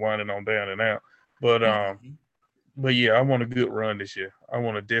was, winding on down and out. But yeah, I want a good run this year. I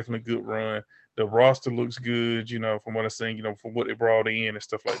want a definitely good run. The roster looks good, from what I've seen, from what they brought in and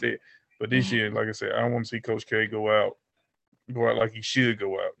stuff like that. But this year, like I said, I want to see Coach K go out like he should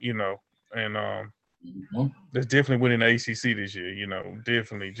go out, and that's definitely winning the ACC this year,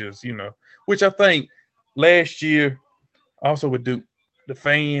 definitely just, which I think last year also with Duke, the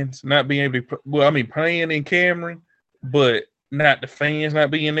fans not being able to, playing in Cameron, but not the fans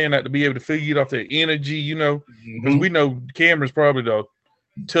not being there, not to be able to feed off their energy, because we know Cameron's probably the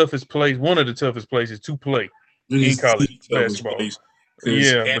toughest place, one of the toughest places to play in college basketball.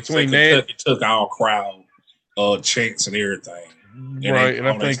 Yeah, between that, it took our crowd chants and everything, right? And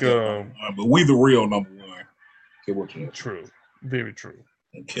I think, but we the real number one. True, very true.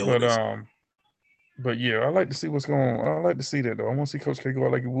 But yeah, I like to see what's going on. I like to see that though. I want to see Coach K go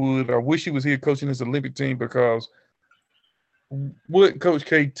out like he would. I wish he was here coaching this Olympic team because what Coach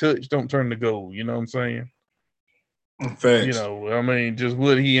K touch don't turn to gold. You know what I'm saying? Facts. Just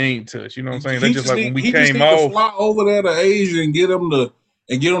what he ain't touched. You know what I'm saying? That's just like when we came off. To fly over there to Asia and get him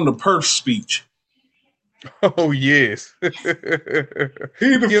the purse speech. Oh yes. He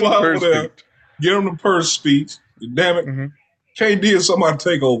need to fly over there, get him the purse speech. Damn it, KD or somebody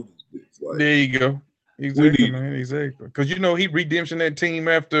take over. There you go. Exactly, man. Exactly. Because he redemption that team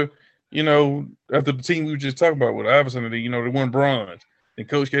after the team we were just talking about with Iverson, they won bronze. And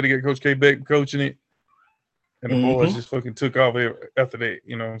Coach K, they got Coach K back coaching it. And the boys just fucking took off after that,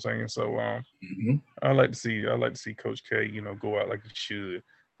 you know what I'm saying? So I like to see Coach K, go out like he should.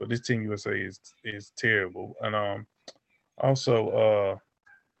 But this Team USA is terrible. And also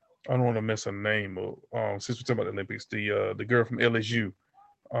I don't want to mess her name up. Since we're talking about the Olympics, the girl from LSU.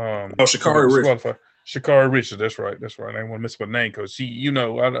 Sha'Carri Richards. Sha'Carri Richards, that's right. I didn't want to miss her name because she,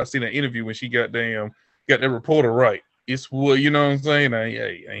 I seen an interview when she got that reporter right. It's what you know what I'm saying. I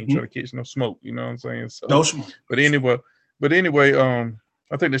ain't trying to catch no smoke. You know what I'm saying. So, no smoke. But anyway,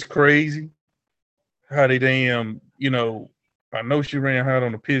 I think that's crazy. How they I know she ran hot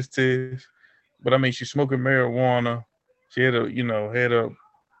on the piss test, but she's smoking marijuana. She had her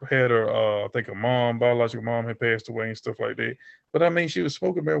I think her biological mom had passed away and stuff like that. But she was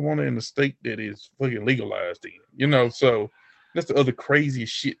smoking marijuana in the state that is fucking legalized in, so that's the other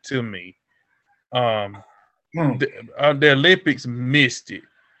craziest shit to me. the Olympics missed it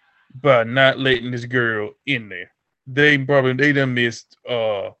by not letting this girl in there. They done missed.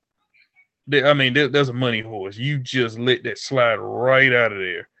 There's a money horse. You just let that slide right out of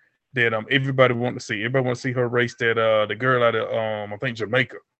there. That everybody want to see. Everybody want to see her race that the girl out of I think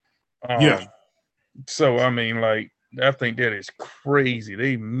Jamaica. Yeah. So I think that is crazy.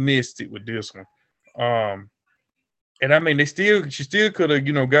 They missed it with this one. And she still could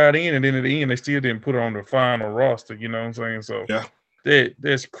have, got in, and then at the end they still didn't put her on the final roster. You know what I'm saying? So yeah,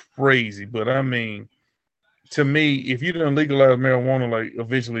 that's crazy. But to me, if you don't legalize marijuana, like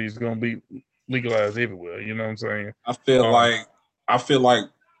eventually it's gonna be legalized everywhere. You know what I'm saying? I feel like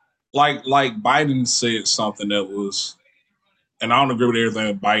Biden said something that was, and I don't agree with everything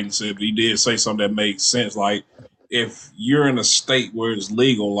that Biden said, but he did say something that makes sense. Like, if you're in a state where it's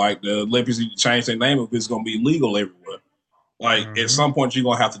legal, like the Olympics, you change their name if it's going to be legal everywhere. Like, at some point, you're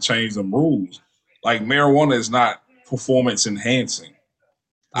going to have to change them rules. Like, marijuana is not performance enhancing.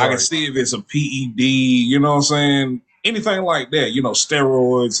 Right. I can see if it's a PED, you know what I'm saying? Anything like that,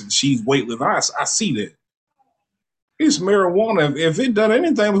 steroids, and she's weightlifting. I see that. It's marijuana. If it done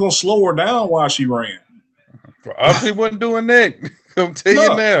anything, it was going to slow her down while she ran. Obviously wasn't doing that. I'm telling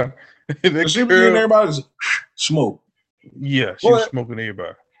you now. She was getting everybody's smoke. Yeah, she was smoking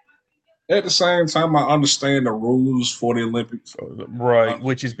everybody. At the same time, I understand the rules for the Olympics. Right,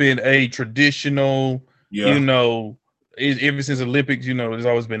 which has been a traditional, ever since Olympics, there's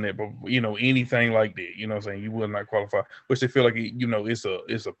always been that. But anything like that, what I'm saying, you will not qualify. Which they feel like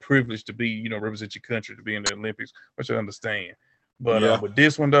it's a privilege to be, represent your country, to be in the Olympics, which I understand. But with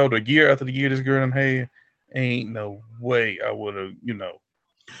this one though, the year after the year this girl done had, ain't no way I would have,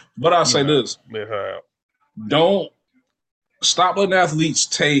 But I'll say this: let her out. Don't stop letting athletes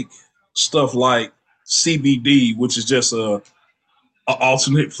take stuff like CBD, which is just a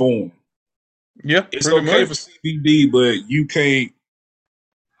alternate form. Yeah, it's okay for CBD, but you can't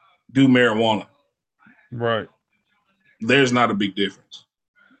do marijuana. Right. There's not a big difference.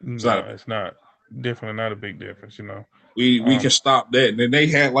 It's not. Definitely not a big difference, We can stop that. And then they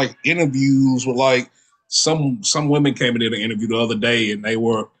had like interviews with like some women came in an interview the other day, and they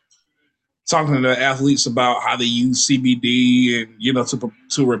were talking to the athletes about how they use CBD and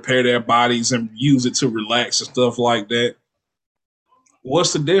to repair their bodies and use it to relax and stuff like that.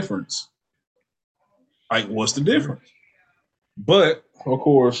 What's the difference? Like, what's the difference? But of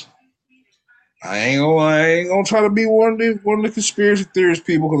course, I ain't gonna try to be one of the conspiracy theorist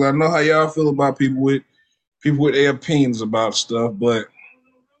people, because I know how y'all feel about people with their opinions about stuff. But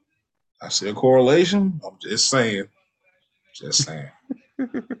I see a correlation. I'm just saying. I'm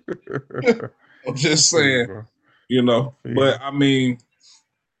just saying. But I mean,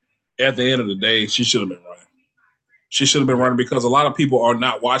 at the end of the day, she should have been running. She should have been running, because a lot of people are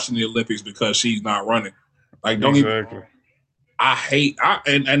not watching the Olympics because she's not running. Like, don't even.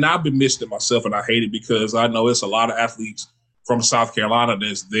 And I've been missing it myself, and I hate it because I know it's a lot of athletes from South Carolina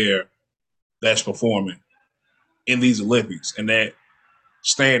that's performing in these Olympics, and that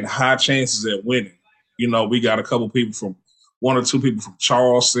stand high chances at winning. We got a couple people from, one or two people from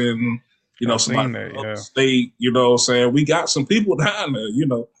Charleston, somebody from the state, saying we got some people down there,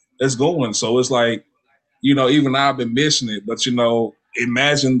 that's going. So it's like, even I've been missing it, but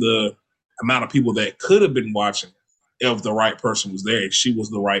imagine the amount of people that could have been watching if the right person was there. If she was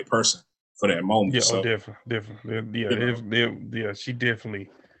the right person for that moment. Yeah, so, definitely. Yeah, she definitely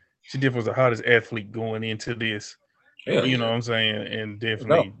was the hottest athlete going into this. Know what I'm saying? And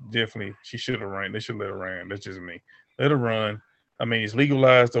definitely, she should have ran. They should let her run. That's just me. Let her run. I mean, it's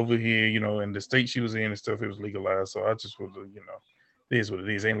legalized over here, in the state she was in and stuff, it was legalized. So I just was, it is what it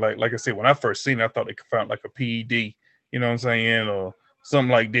is. Ain't like I said, when I first seen it, I thought they could find like a PED, you know what I'm saying, or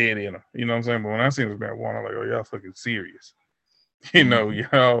something like that in her. You know what I'm saying? But when I seen it was marijuana, I'm like, oh, y'all fucking serious.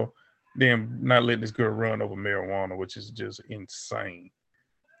 Y'all damn not letting this girl run over marijuana, which is just insane.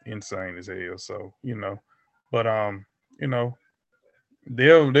 Insane as hell. So, but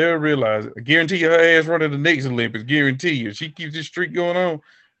they'll realize it. I guarantee you her ass running the next Olympics. Guarantee you. If she keeps this streak going on,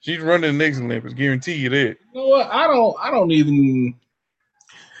 she's running the next Olympics. Guarantee you that. You know what? I don't even.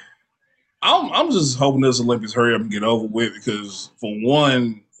 I'm just hoping this Olympics hurry up and get over with, because for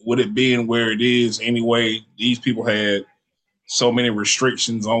one, with it being where it is anyway, these people had so many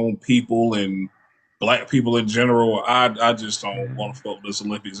restrictions on people and black people in general. I just don't want to fuck this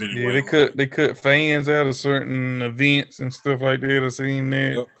Olympics anyway. Yeah, they cut fans out of certain events and stuff like that. I've seen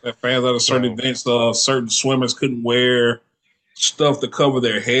that. Fans out of certain events, certain swimmers couldn't wear stuff to cover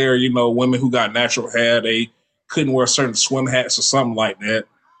their hair. Women who got natural hair, they couldn't wear certain swim hats or something like that.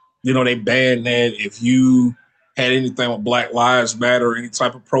 They banned that. If you had anything with Black Lives Matter or any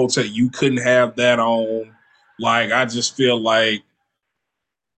type of protest, you couldn't have that on. Like, I just feel like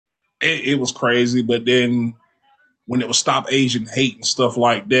it was crazy. But then when it was Stop Asian Hate and stuff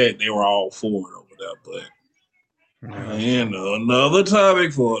like that, they were all for it over there. But another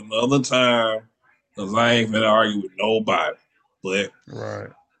topic for another time, because I ain't gonna argue with nobody. But Right.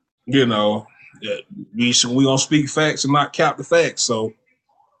 you know, we gonna speak facts and not cap the facts. So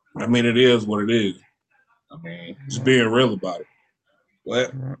I mean, it is what it is. I mean, just being real about it.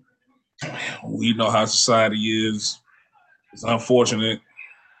 But we know how society is. It's unfortunate,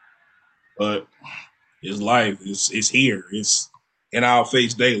 but it's life. It's here. It's in our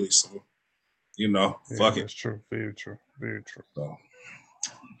face daily. So, fuck it. That's true. Very true. Very true. So,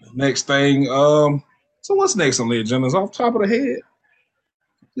 next thing, so what's next on the agenda? Is off the top of the head.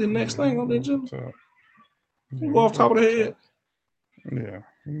 The next thing on the agenda? Go off top of the head. Yeah,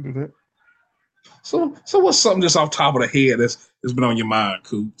 you can do that. So what's something just off top of the head that's been on your mind,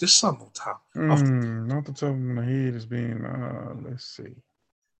 Coop? Just something on top. Not the top of my head has been. Let's see.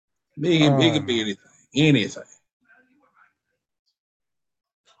 It could be anything. Anything.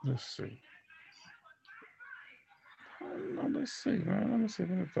 Let's see. Let's see, man. Let me see.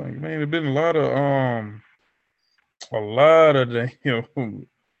 Let me think. Man, there's been a lot of damn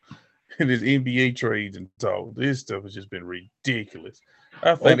this NBA trades and talk. This stuff has just been ridiculule.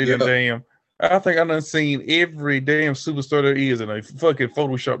 I think I done seen every damn superstar there is in a fucking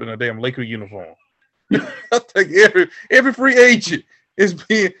photoshopped in a damn Laker uniform. I think every free agent is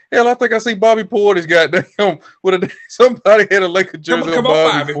being hell. I think I see Bobby Portis goddamn with somebody had a Laker jersey on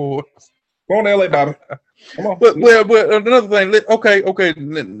Bobby Portis. Go on, LA, Bobby. Come on. But another thing. Okay.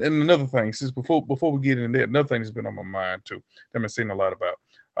 And another thing, since before we get into that, another thing that's been on my mind too, that I've been seeing a lot about.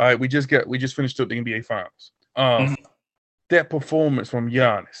 All right, we just finished up the NBA Finals. That performance from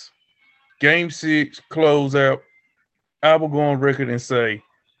Giannis, Game 6 closeout. I will go on record and say,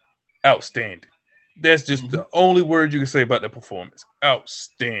 outstanding. That's just the only word you can say about that performance.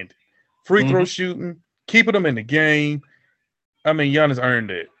 Outstanding. Free throw shooting, keeping them in the game. I mean, Giannis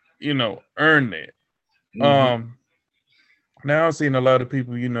earned that. Earned that. Now I'm seeing a lot of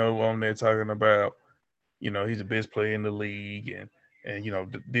people, on there talking about, he's the best player in the league and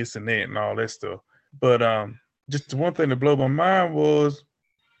this and that and all that stuff. But just the one thing that blew my mind was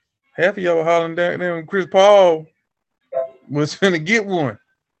half of y'all hollering down there when Chris Paul was finna get one.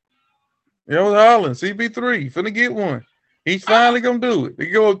 Y'all was hollering, CP3, finna get one. He's finally gonna do it. They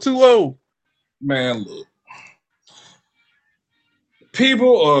go up 2-0. Man, look.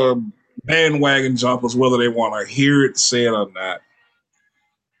 People are bandwagon jumpers, whether they want to hear it, say it or not.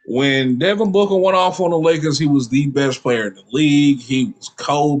 When Devin Booker went off on the Lakers, he was the best player in the league. He was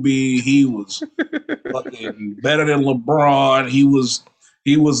Kobe. He was fucking better than LeBron. He was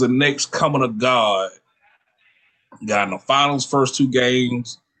the next coming of God. Got in the finals first 2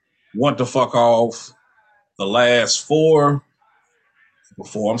 games. Went the fuck off. The last 4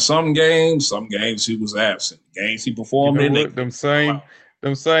 performed some games. Some games he was absent. Games he performed in.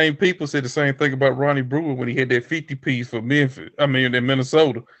 Them same people said the same thing about Ronnie Brewer when he had that 50 piece for Memphis. I mean, in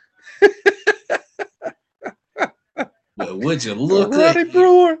Minnesota. But would you look at Ronnie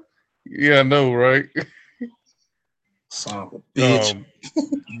Brewer? Yeah, I know, right? Son of a bitch.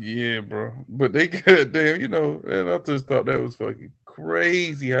 Yeah, bro. But they goddamn, and I just thought that was fucking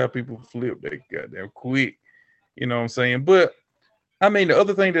crazy how people flip that goddamn quick. You know what I'm saying? But I mean, the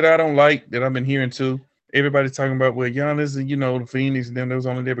other thing that I don't like that I've been hearing too, everybody's talking about, well, Giannis and, the Phoenix and them, that was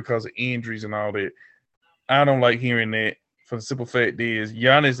only there because of injuries and all that. I don't like hearing that for the simple fact is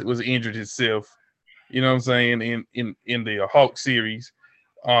Giannis was injured himself, you know what I'm saying, in the Hawk series.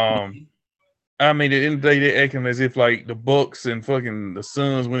 I mean, at the end of the day, they're acting as if like the Bucks and fucking the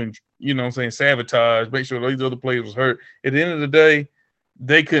Suns went, sabotage, make sure these other players was hurt. At the end of the day,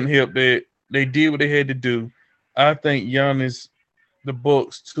 they couldn't help that. They did what they had to do. I think Giannis, the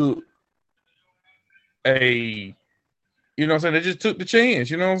Bucks took they just took the chance,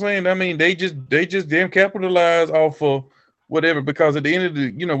 you know what I'm saying? I mean, they just damn capitalized off of whatever, because at the end of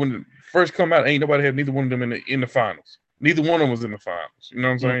the, when it first come out, ain't nobody had neither one of them in the finals. Neither one of them was in the finals, you know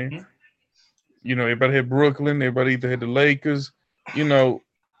what I'm saying? Everybody had Brooklyn, everybody either had the Lakers,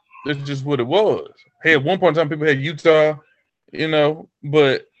 that's just what it was. Hey, at one point in time, people had Utah,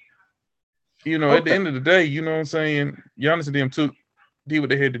 but at the end of the day, you know what I'm saying? Giannis and them did what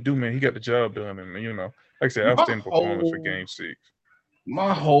they had to do, man. He got the job done, and like I said, outstanding performance for Game 6.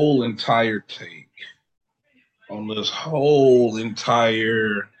 My whole entire take on this whole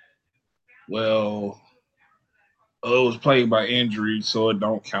entire, it was played by injury, so it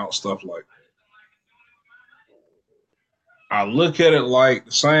don't count stuff like that. I look at it like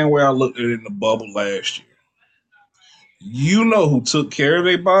the same way I looked at it in the bubble last year. You know who took care of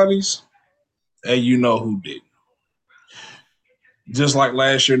their bodies, and you know who didn't. Just like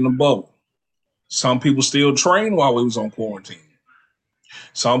last year in the bubble. Some people still train while we was on quarantine.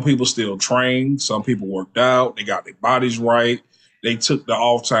 Some people still trained. Some people worked out. They got their bodies right. They took the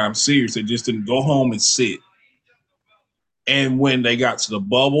off time serious. They just didn't go home and sit. And when they got to the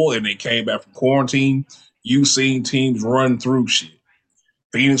bubble and they came back from quarantine, you seen teams run through shit.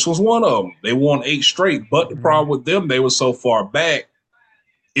 Phoenix was one of them. They won 8 straight. But the problem with them, they were so far back,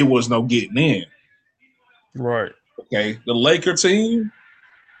 it was no getting in. Right. Okay. The Laker team,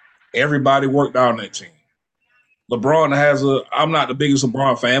 everybody worked on that team. LeBron I'm not the biggest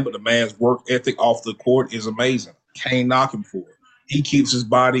LeBron fan, but the man's work ethic off the court is amazing. Can't knock him for it. He keeps his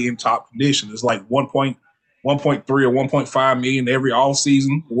body in top condition. It's like 1.3 or 1.5 million every off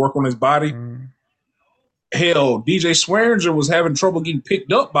season to work on his body. Hell, DJ Swearinger was having trouble getting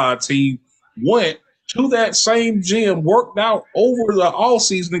picked up by a team, went to that same gym, worked out over the all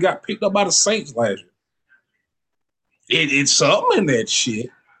season, and got picked up by the Saints last year. It's something in that shit.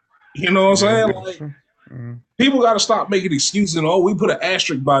 You know what I'm saying? Like, people got to stop making excuses. And, we put an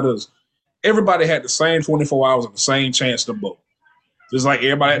asterisk by this. Everybody had the same 24 hours and the same chance to vote. Just like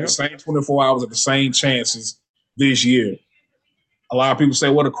everybody had the same 24 hours and the same chances this year. A lot of people say,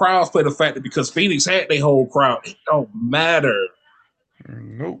 well, the crowds play the factor because Phoenix had their whole crowd. It don't matter.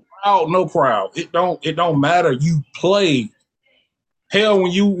 Nope. No crowd. It don't matter. You play. Hell,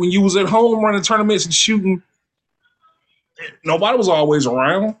 when you was at home running tournaments and shooting, nobody was always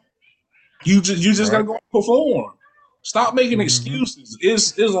around. You just gotta go perform. Stop making excuses.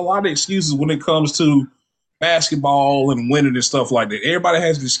 There's a lot of excuses when it comes to basketball and winning and stuff like that. Everybody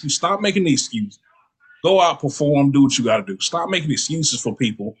has an excuse. Stop making the excuse. Go out, perform, do what you got to do. Stop making excuses for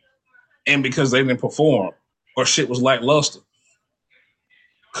people and because they didn't perform or shit was lackluster.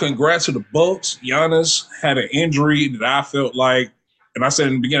 Congrats to the Bucks. Giannis had an injury that I felt like, and I said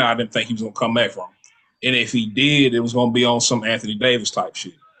in the beginning, I didn't think he was going to come back from. And if he did, it was going to be on some Anthony Davis type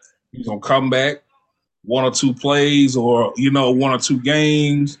shit. He was going to come back, 1 or 2 plays or, 1 or 2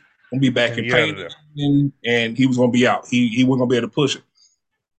 games, going to be back in pain, and he was going to be out. He wasn't going to be able to push it.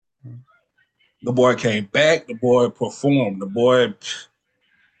 The boy came back. The boy performed. The boy,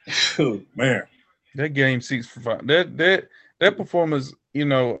 man. That game 6 for 5. That performance, I'm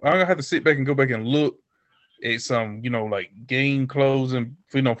gonna have to sit back and go back and look at some, like game closing,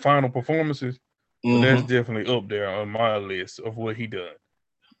 final performances. But that's definitely up there on my list of what he done.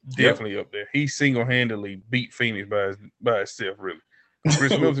 Definitely up there. He single-handedly beat Phoenix by himself, really.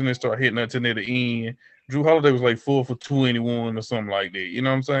 Chris Middleton didn't start hitting until near the end. Drew Holiday was like 4 for 21 or something like that. You know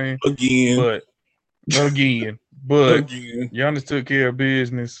what I'm saying? But Giannis took care of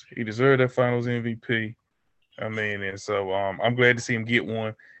business. He deserved that Finals MVP. I mean, and so I'm glad to see him get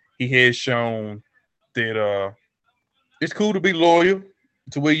one. He has shown that it's cool to be loyal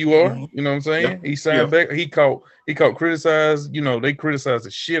to where you are. You know what I'm saying? He signed back. He caught criticized. They criticized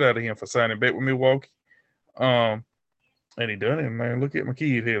the shit out of him for signing back with Milwaukee. And he done it, man. Look at my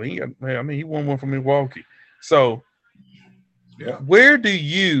kid here. He won one from Milwaukee. So, where do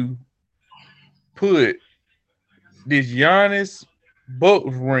you put this Giannis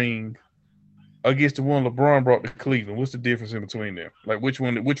Bucks ring against the one LeBron brought to Cleveland? What's the difference in between them? Like which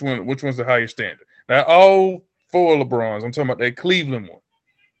one's the higher standard? Now all 4 LeBrons, I'm talking about that Cleveland one.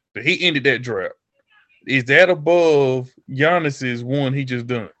 But he ended that drought. Is that above Giannis's one he just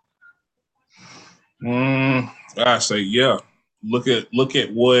done? I say Look at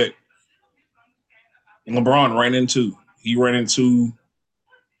what LeBron ran into. He ran into,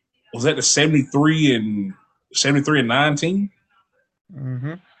 was that the 73 and 19?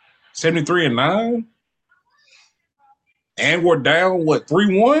 73 and 9? And we're down,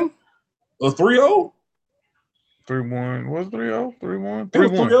 3-1 or 3-0? 3-1. Was 3-0? 3-1?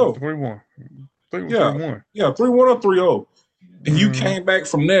 3-1. 3-1. 3-1. Yeah, 3-1 or 3-0. And you came back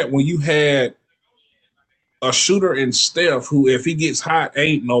from that when you had a shooter in Steph who, if he gets hot,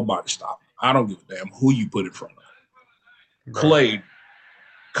 ain't nobody stopping. I don't give a damn who you put in front of. Right.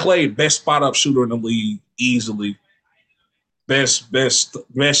 Clay, best spot up shooter in the league, easily. Best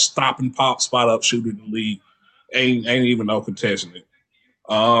stop and pop spot up shooter in the league. Ain't even no contesting it.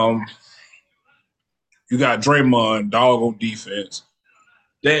 You got Draymond, dog on defense.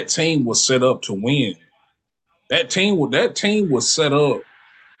 That team was set up to win. That team was set up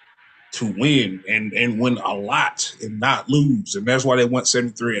to win and win a lot and not lose. And that's why they went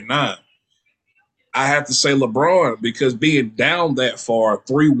 73 and 9. I have to say LeBron, because being down that far,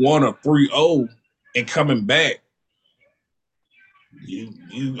 3-1 or 3-0, and coming back,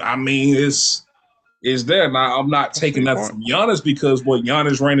 it's there. Now, I'm not taking nothing from Giannis, because what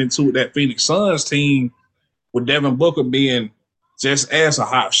Giannis ran into with that Phoenix Suns team with Devin Booker being just as a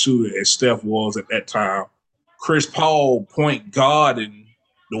hot shooter as Steph was at that time. Chris Paul point guard and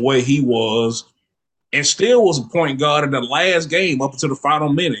the way he was, and still was a point guard in the last game up until the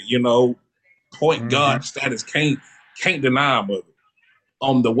final minute. You know, point guard status can't deny, but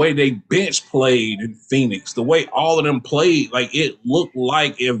the way they bench played in Phoenix, the way all of them played, like it looked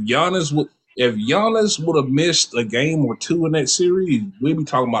like if Giannis would have missed a game or two in that series, we'd be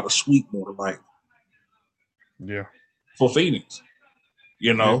talking about a sweep more than likely. Yeah. For Phoenix,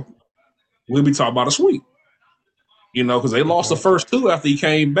 you know, we'd be talking about a sweep. You know, because they lost the first two after he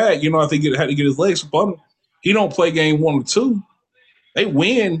came back. You know, I think he had to get his legs up on him. He don't play game 1 or 2. They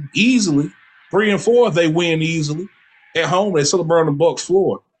win easily. 3 and 4, they win easily. At home, they celebrate on the Bucks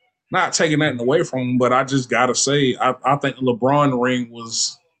floor. Not taking that away from them, but I just gotta say, I think the LeBron ring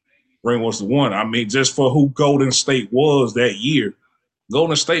was the one. I mean, just for who Golden State was that year.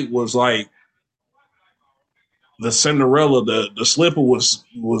 Golden State was like the Cinderella. The slipper was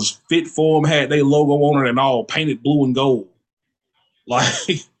fit for them, had their logo on it and all, painted blue and gold. Like,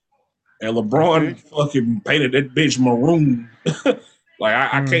 and LeBron fucking painted that bitch maroon. Like,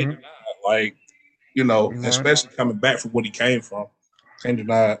 I can't deny it. Like, you know, especially coming back from what he came from. Can't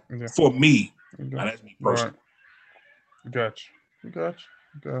deny it. Yeah. For me. Now, that's me personally. Right. Gotcha.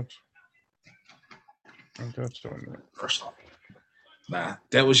 First off. Nah,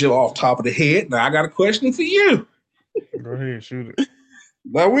 that was your off top of the head. Now I got a question for you. Go ahead, shoot it.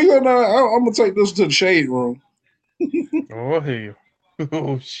 Now I'm gonna take this to the shade room. Oh hell.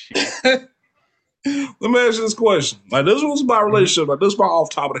 Oh shit. Let me ask you this question. Like, this was about relationship. Like, this is my off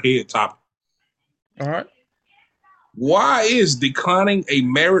top of the head topic. All right. Why is declining a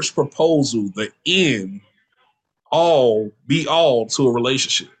marriage proposal the end all to a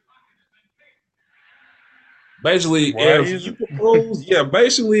relationship? Basically,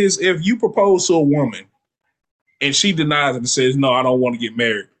 basically is if you propose to a woman and she denies it and says, no, I don't want to get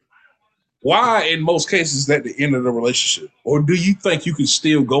married. Why, in most cases, is that the end of the relationship? Or do you think you can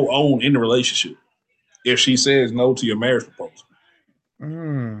still go on in the relationship if she says no to your marriage proposal?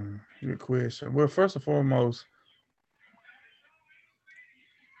 Good question. Well, first and foremost,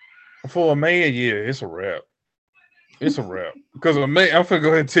 for a man, yeah, it's a wrap. It's a wrap. Because a man, I'm finna go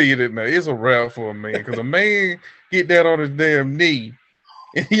ahead and tell you that now. It's a wrap for a man. Because a man get that on his damn knee.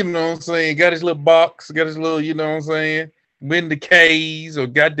 You know what I'm saying? Got his little box, got his little, you know what I'm saying? Win the K's or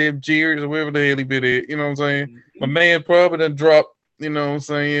goddamn Jerry's or wherever the hell he been at. You know what I'm saying? My man probably done dropped, you know what I'm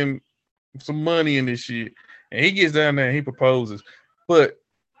saying, some money in this shit. And he gets down there and he proposes. But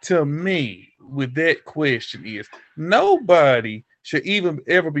to me, with that question is, nobody should even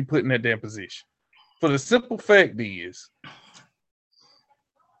ever be put in that damn position. For the simple fact is,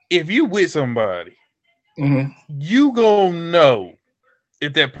 if you with somebody, you gonna know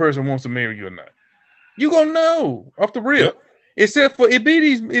if that person wants to marry you or not. You gonna know off the rip. Yep. Except for it be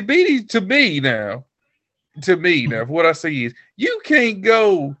these to me now. For what I say is, you can't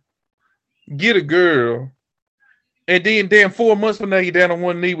go get a girl and then damn 4 months from now you're down on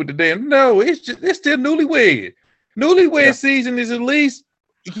one knee with the damn. No, it's still nowlywed. Newlywed season is at least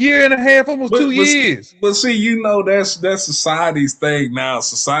a year and a half, almost 2 years. But see, you know, that's society's thing now.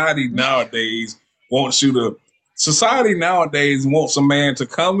 Society nowadays wants a man to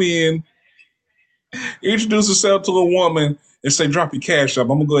come in, introduce himself to a woman, and say, drop your cash up.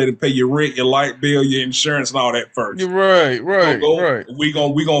 I'm gonna go ahead and pay your rent, your light bill, your insurance, and all that first. You're right. We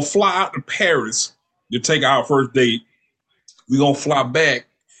gonna fly out to Paris to take our first date. We gonna fly back.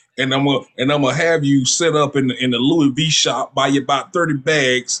 And I'm gonna have you set up in the Louis V shop, buy you about 30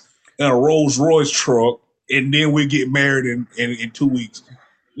 bags in a Rolls Royce truck, and then we get married in 2 weeks.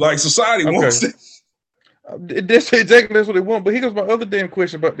 Like, society wants this. That's what they want. But here goes my other damn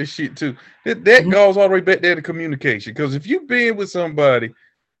question about this shit too. That goes all the way back there to communication. Because if you've been with somebody,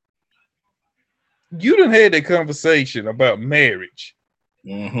 you done had that conversation about marriage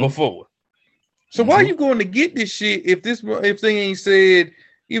before. So why are you going to get this shit if they ain't said,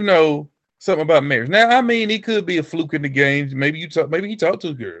 you know, something about marriage? Now, I mean, it could be a fluke in the games. Maybe he talked to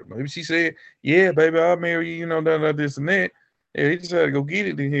a girl. Maybe she said, yeah, baby, I'll marry you, you know, this and that. Yeah, he just had to go get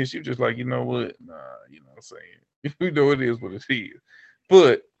it in here. She was just like, you know what? Nah, you know what I'm saying? You know, it is what it is.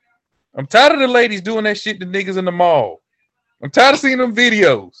 But I'm tired of the ladies doing that shit to niggas in the mall. I'm tired of seeing them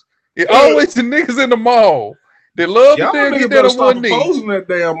videos. It always the niggas in the mall that love to damn get that on one knee. Proposing that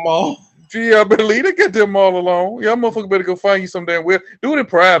damn mall. Gee, I better leave. They get them all alone. Y'all motherfucker better go find you some damn well. Do it in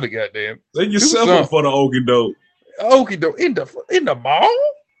private, goddamn. They yourself up for the okie doke. Okie doke in the mall?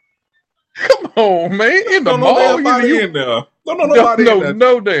 Come on, man. In the mall? Don't know nobody in there. Don't know nobody in there.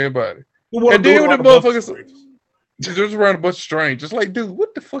 No damn body. And then when the motherfuckers just around a bunch of strangers, like, dude,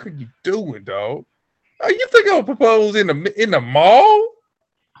 what the fuck are you doing, dog? You think I'll propose in the mall?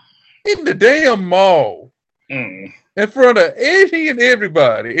 In the damn mall. in front of any and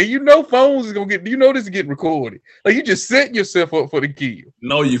everybody. And you know phones is gonna get, you know this is getting recorded. Like you just setting yourself up for the kill.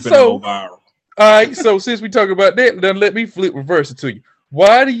 No, you finna So, go viral. all right, so since we talk about that, then let me reverse it to you.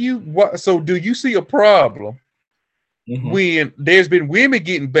 So do you see a problem when there's been women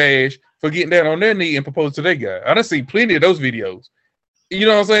getting bashed for getting down on their knee and proposing to their guy? I done seen plenty of those videos. You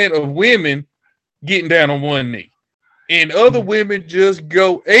know what I'm saying? Of women getting down on one knee. And other women just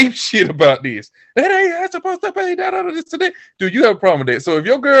go ape shit about this. That ain't supposed to pay that out of this today. Dude, you have a problem with that. So if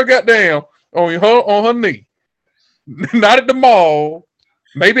your girl got down on her knee, not at the mall,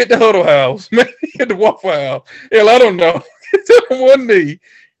 maybe at the Huddle House, maybe at the Waffle House, hell, I don't know. It's on one knee.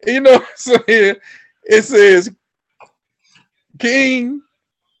 You know what I'm saying? It says, King,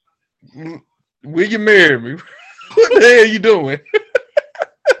 will you marry me? What the hell you doing?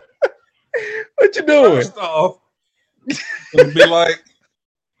 What you doing? First off, it'll be like,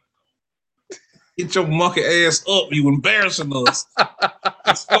 get your monkey ass up, you embarrassing us.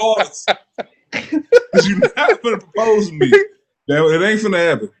 Because you're not gonna propose to me. It ain't finna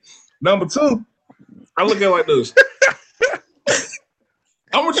happen. Number two, I look at it like this.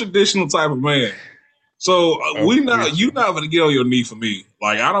 I'm a traditional type of man. So you're not gonna get on your knee for me.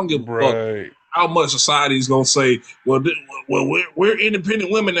 Like, I don't give a fuck how much society's gonna say, well, we're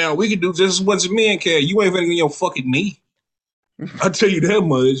independent women now. We can do just as much as men can. You ain't gonna get on your fucking knee. I tell you that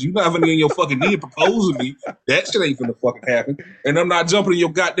much. You're not gonna get on your fucking knee and propose to me. That shit ain't gonna fucking happen. And I'm not jumping in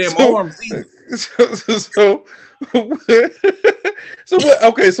your goddamn arms either. So what?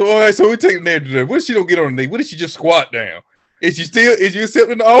 Okay, so all right, so we take that today. What if she don't get on the knee? What if she just squat down? Is you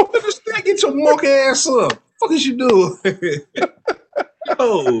accepting the offer? Get your monkey ass up. What is you doing?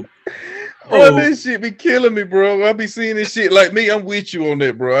 Bro, this shit be killing me, bro. I be seeing this shit. Like me, I'm with you on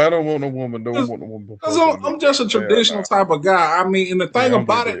that, bro. I don't want no woman. I'm just a traditional type of guy. I mean, and the thing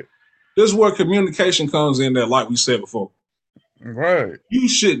about it, this is where communication comes in there, like we said before. Right. You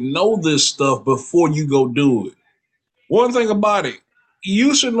should know this stuff before you go do it. One thing about it,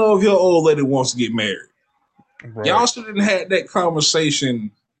 you should know if your old lady wants to get married. Right. Y'all should have had that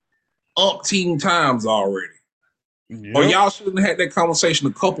conversation umpteen times already. Yep. Or y'all should have had that conversation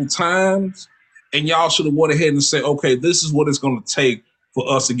a couple times, and y'all should have went ahead and said, okay, this is what it's going to take for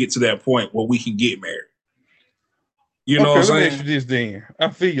us to get to that point where we can get married. You know what I'm saying? Let me ask you this then. I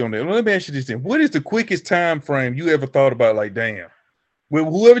feel you on that. Let me ask you this then. What is the quickest time frame you ever thought about, like, damn, with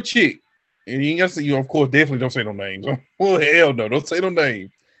whoever chick, and you ain't got to say, you, of course, definitely don't say no names. Well, hell no, don't say no names.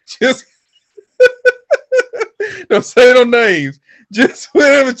 Just don't say no names. Just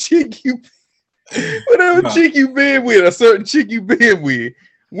whatever chick you been with, a certain chick you been with.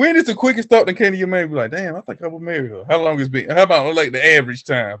 When is the quickest thought that came to your mind? Be like, damn, I think I would marry her. How long it's been? How about like the average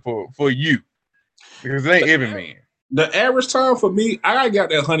time for you? Because it ain't every man. The average time for me, I got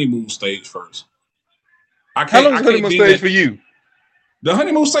that honeymoon stage first. How long is the honeymoon stage for you? The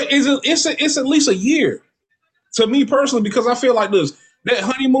honeymoon stage it's at least a year to me personally, because I feel like this. That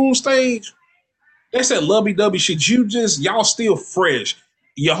honeymoon stage, that's that lovey-dovey shit. Y'all still fresh.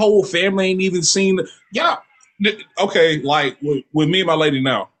 Your whole family ain't even seen y'all. Okay, like with me and my lady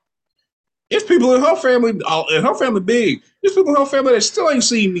now, it's people in her family big. There's people in her family that still ain't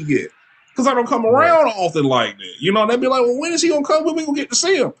seen me yet, because I don't come around often like that. You know, they'd be like, well, when is he gonna come? When we gonna get to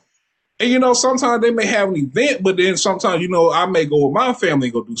see him? And you know, sometimes they may have an event, but then sometimes, you know, I may go with my family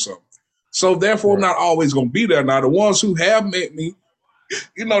and go do something. So therefore, I'm not always gonna be there. Now, the ones who have met me,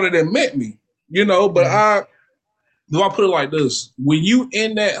 you know, that they met me, you know, but I put it like this: when you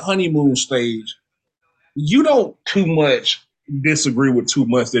in that honeymoon stage, you don't too much disagree with too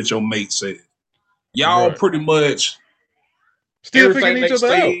much that your mate said. Y'all pretty much still figuring each other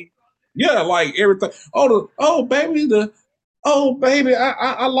out. Yeah, like everything. Oh baby,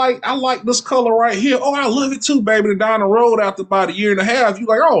 I like this color right here. Oh, I love it too, baby. And down the road after about a year and a half, you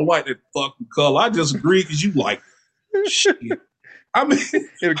like, I don't like that fucking color. I just agree because you like it. Shit. I mean,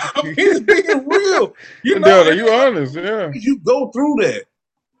 it's being real. You know, you honest, yeah. You go through that.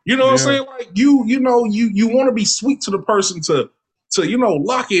 You know what I'm saying? Like you want to be sweet to the person to you know,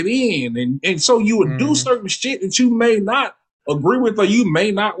 lock it in, and so you would do certain shit that you may not agree with or you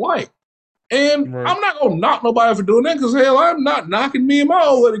may not like. And I'm not gonna knock nobody for doing that, because hell, I'm not knocking me and my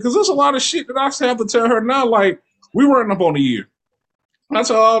old lady, because there's a lot of shit that I have to tell her now. Like, we running up on a year. I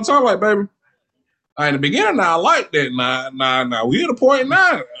tell her all the time, like, baby, in the beginning, now I like that. Now we at a point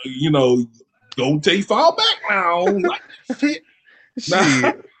now, you know, go till you fall back now. Like, shit.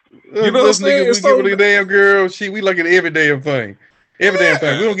 Shit. You know what I'm saying? We give it a damn girl. We like it every damn thing. Every damn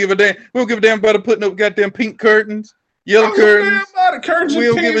thing. We don't give a damn. We don't give a damn about putting up goddamn pink curtains, yellow curtains. Curtains. We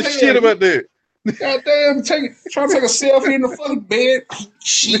don't give a shit about that. Goddamn, trying to take a selfie in the fucking bed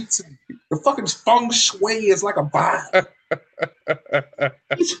sheets. The fucking feng shui is like a vibe.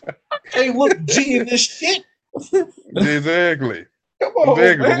 Hey, look G in this shit. Exactly. Come on,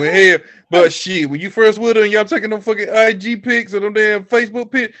 Exactly. man. But hell, but shit, when you first with her and y'all taking them fucking IG pics or them damn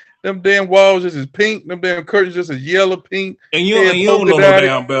Facebook pics, them damn walls just as pink, them damn curtains just as yellow pink. And you don't know no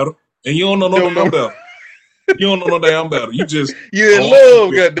damn better. And you don't know no damn better. You don't know no damn better. You just you in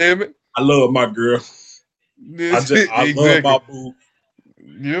love, goddammit. I love my girl. I exactly. love my boo.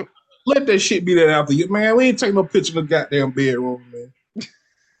 Yep. Let that shit be that after you, man. We ain't taking no picture of the goddamn bedroom, man.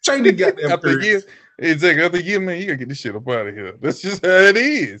 Change the goddamn curtains. Exactly. After a year, man, you gotta get this shit up out of here. That's just how it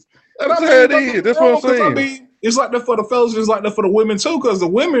is. And That's I how it is. That's what I'm saying. I mean, it's like that for the fellas, it's like that for the women too, because the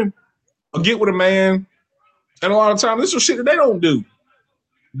women will get with a man, and a lot of times this is shit that they don't do.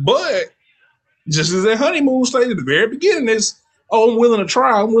 But just as that honeymoon stage at the very beginning is, oh, I'm willing to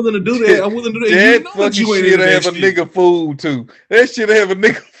try, I'm willing to do that, I'm willing to do that. That you know fucking you ain't shit have a nigga fool too. That shit have a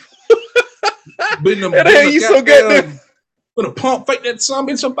nigga fool. That hell you so goddamn. Gonna pump fake that some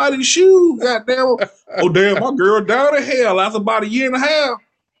in somebody's shoe. Goddamn. Oh damn, my girl down to hell after about a year and a half.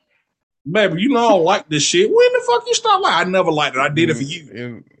 Baby, you know I don't like this shit. When the fuck you stop like? I never liked it. I did it for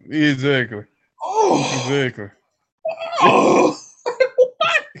you. Exactly. Oh. Exactly. Oh.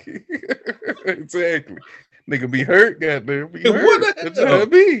 Exactly. Nigga be hurt, goddamn. Be hurt. What That's how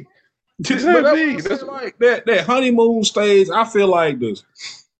it be. That's how it be. That's like that honeymoon stage. I feel like this.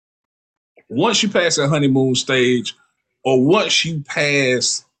 Once you pass that honeymoon stage, or once you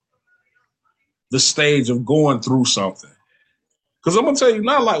pass the stage of going through something. Because I'm gonna tell you,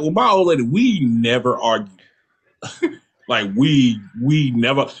 not like with my old lady, we never argue. Like we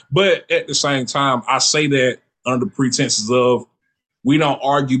never, but at the same time, I say that under pretenses of we don't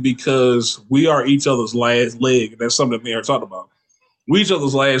argue because we are each other's last leg. And that's something that me and her talked about. We each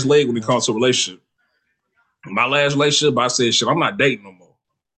other's last leg when it comes to a relationship. My last relationship, I said, shit, I'm not dating no more.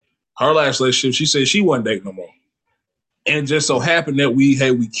 Her last relationship, she said she wasn't dating no more. And it just so happened that we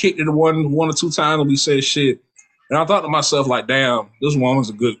kicked it one or two times and we said shit. And I thought to myself, like, damn, this woman's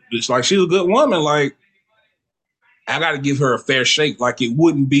a good bitch. Like, she's a good woman. Like, I got to give her a fair shake. Like, it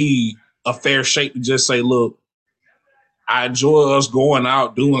wouldn't be a fair shake to just say, look, I enjoy us going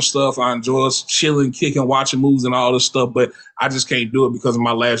out, doing stuff. I enjoy us chilling, kicking, watching movies and all this stuff. But I just can't do it because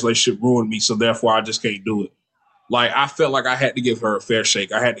my last relationship ruined me. So therefore, I just can't do it. Like, I felt like I had to give her a fair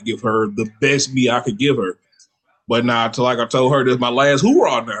shake. I had to give her the best me I could give her. But now, like I told her, this is my last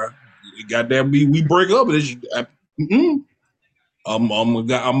hoorah now. Goddamn me, we break up. I'm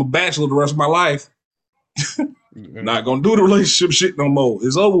a bachelor the rest of my life. Not gonna do the relationship shit no more.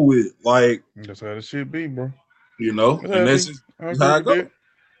 It's over with. Like, that's how it should be, bro. You know, and that's just how I go.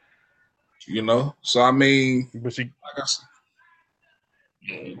 You know, so I mean, but she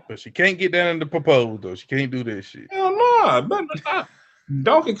can't get down and propose though. She can't do that shit. Hell no, nah.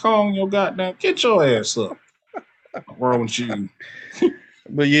 Donkey Kong, your goddamn, get your ass up. What's wrong with you?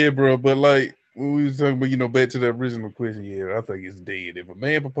 But yeah, bro. But like when we was talking about, you know, back to that original question, yeah, I think it's dead. If a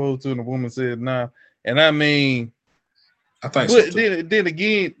man proposed to and a woman said nah, and I mean, I think but so then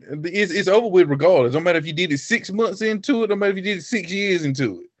again, it's over with regardless. No matter if you did it 6 months into it, no matter if you did it 6 years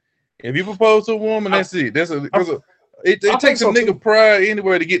into it. If you propose to a woman, that's it. It takes a nigga pride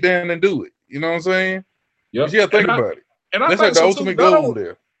anywhere to get down and do it. You know what I'm saying? Yeah. You gotta think about it. And that's like the ultimate goal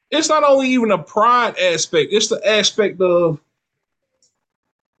there. It's not only even a pride aspect, it's the aspect of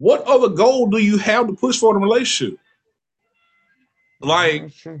what other goal do you have to push for in a relationship?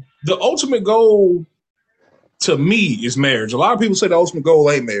 Like the ultimate goal to me is marriage. A lot of people say the ultimate goal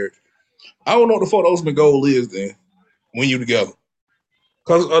ain't marriage. I don't know what the fuck the ultimate goal is then when you're together.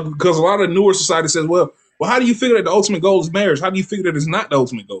 Because a lot of the newer society says, well, how do you figure that the ultimate goal is marriage? How do you figure that it's not the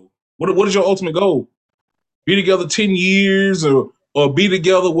ultimate goal? What is your ultimate goal? Be together 10 years or be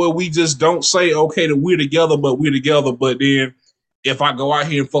together where we just don't say, okay, that we're together, but then if I go out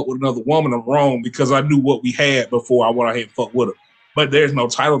here and fuck with another woman, I'm wrong because I knew what we had before I went out here and fuck with her. But there's no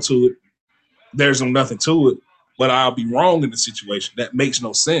title to it. There's nothing to it. But I'll be wrong in the situation. That makes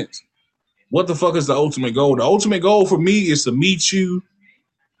no sense. What the fuck is the ultimate goal? The ultimate goal for me is to meet you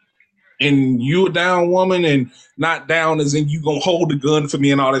and you a down woman and not down as in you gonna hold the gun for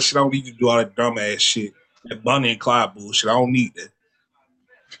me and all that shit. I don't need to do all that dumbass shit. That Bonnie and Clyde bullshit. I don't need that.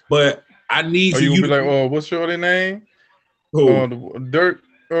 But I need for you to be like, oh, what's your name? Who? The dirt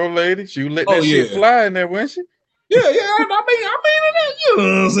old lady. She let that shit fly in there, wasn't she? Yeah. I mean, you know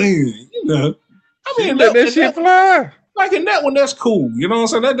what I'm saying? You know. I mean, let that shit fly. Like in that one, that's cool. You know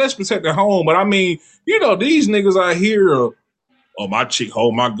what I'm saying? That's protected home. But I mean, you know, these niggas out here oh, my chick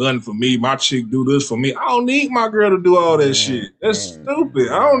hold my gun for me. My chick do this for me. I don't need my girl to do all that shit. That's stupid.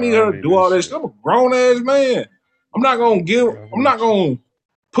 I don't need her to do all that shit. I'm a grown ass man. I'm not gonna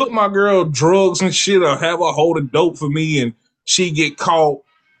put my girl drugs and shit or have her holding dope for me and she get caught.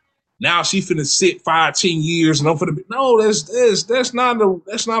 Now she finna sit 5-10 years and I'm finna be no, that's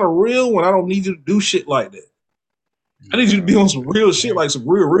not a real one. I don't need you to do shit like that. I need you to be on some real shit, like some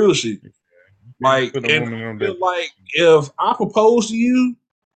real shit. Like, and like if I propose to you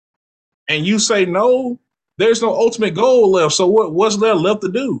and you say no, there's no ultimate goal left. So what's there left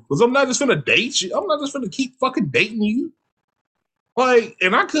to do? Because I'm not just finna date you. I'm not just finna keep fucking dating you. Like,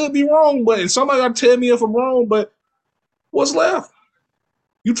 and I could be wrong, but and somebody gotta tell me if I'm wrong, but what's left?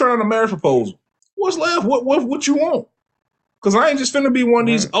 You turn on a marriage proposal. What's left? What you want? Because I ain't just finna be one of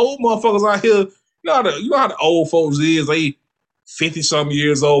these old motherfuckers out here. You know how the old folks is. They 50-something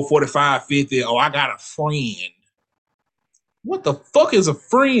years old, 45, 50. Oh, I got a friend. What the fuck is a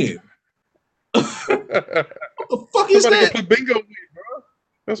friend? What the fuck is Somebody that? go put bingo with, bro.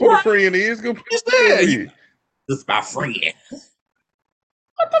 That's what a friend is. Go put bingo with. This is my friend.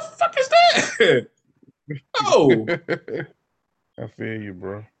 What the fuck is that? Oh. I feel you,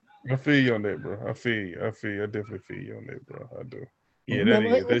 bro. I feel you on that, bro. I feel you. I definitely feel you on that, bro. I do. Yeah,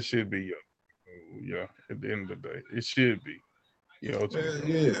 that should be your. Yeah, at the end of the day, it should be. Yeah.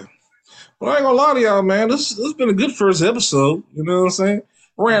 Well, I ain't gonna lie to y'all, man. This has been a good first episode. You know what I'm saying?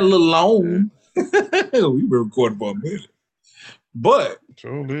 Ran a little long. We've been recording for a minute. But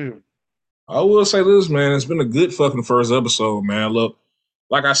sure live. I will say this, man. It's been a good fucking first episode, man. Look,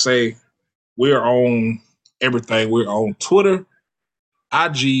 like I say, we're on everything. We're on Twitter,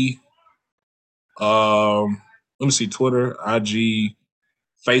 IG. Let me see, Twitter, IG,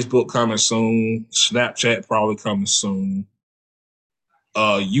 Facebook coming soon. Snapchat probably coming soon.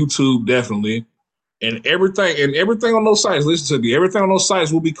 YouTube definitely. And everything on those sites, listen to me, everything on those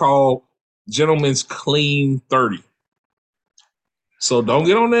sites will be called Gentleman's Clean 30. So don't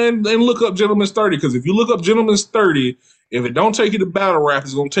get on there and look up Gentleman's 30, because if you look up Gentleman's 30, if it don't take you to battle rap,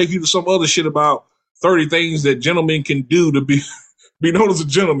 it's going to take you to some other shit about 30 things that gentlemen can do to be known as a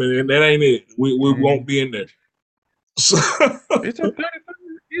gentleman, and that ain't it. We won't be in there. So, is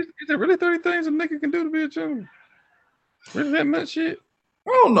there really 30 things a nigga can do to be a gentleman? Really that much shit?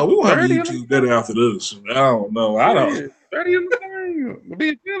 I don't know. We won't have YouTube that after this. I don't know. I don't. 30 of them be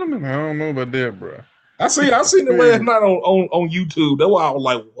a gentleman. I don't know about that, bro. I seen it last night on YouTube. That's why I was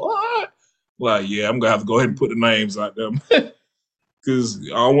like, what? Like, yeah, I'm gonna have to go ahead and put the names out there because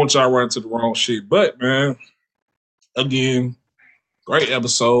I don't want y'all running to the wrong shit. But man, again, great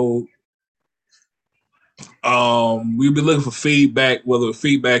episode. We'll be looking for feedback, whether the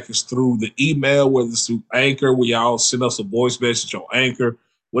feedback is through the email, whether it's through Anchor, where y'all send us a voice message on Anchor.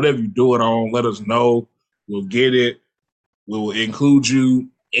 Whatever you do it on, let us know. We'll get it. We will include you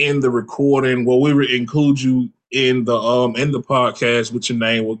in the recording. Well, we will include you in the podcast with your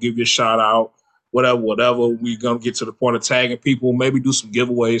name. We'll give you a shout out. Whatever. We're gonna get to the point of tagging people, maybe do some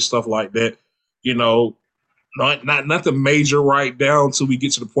giveaways, stuff like that. You know, not nothing major right now until we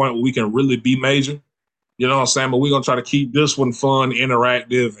get to the point where we can really be major. You know what I'm saying? But we're going to try to keep this one fun,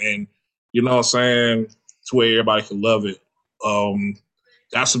 interactive, and, you know what I'm saying, to where everybody can love it.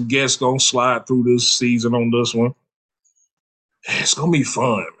 Got some guests going to slide through this season on this one. It's going to be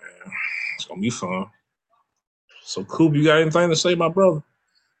fun, man. It's going to be fun. So, Coop, you got anything to say, my brother?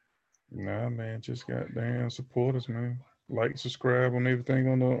 Nah, man. Just goddamn support us, man. Like, subscribe on everything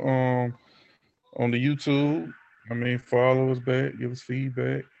on the YouTube. I mean, follow us back. Give us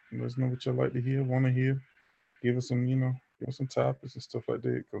feedback. Let us know what y'all like to hear, want to hear. Give us some topics and stuff like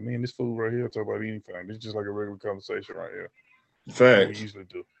that. Because me and this fool right here talk about anything. It's just like a regular conversation right here. Facts. We usually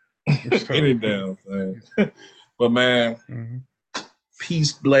do. Any damn thing. But man,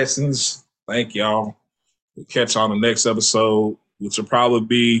 peace, blessings. Thank y'all. We'll catch you on the next episode, which will probably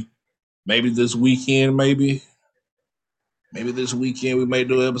be maybe this weekend, maybe this weekend we may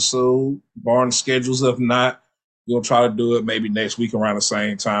do an episode. Barring schedules, if not, we'll try to do it maybe next week around the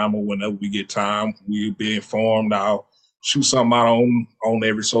same time or whenever we get time. We'll be informed. I'll shoot something out on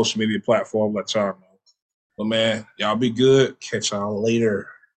every social media platform, let y'all know. But man, y'all be good. Catch y'all later.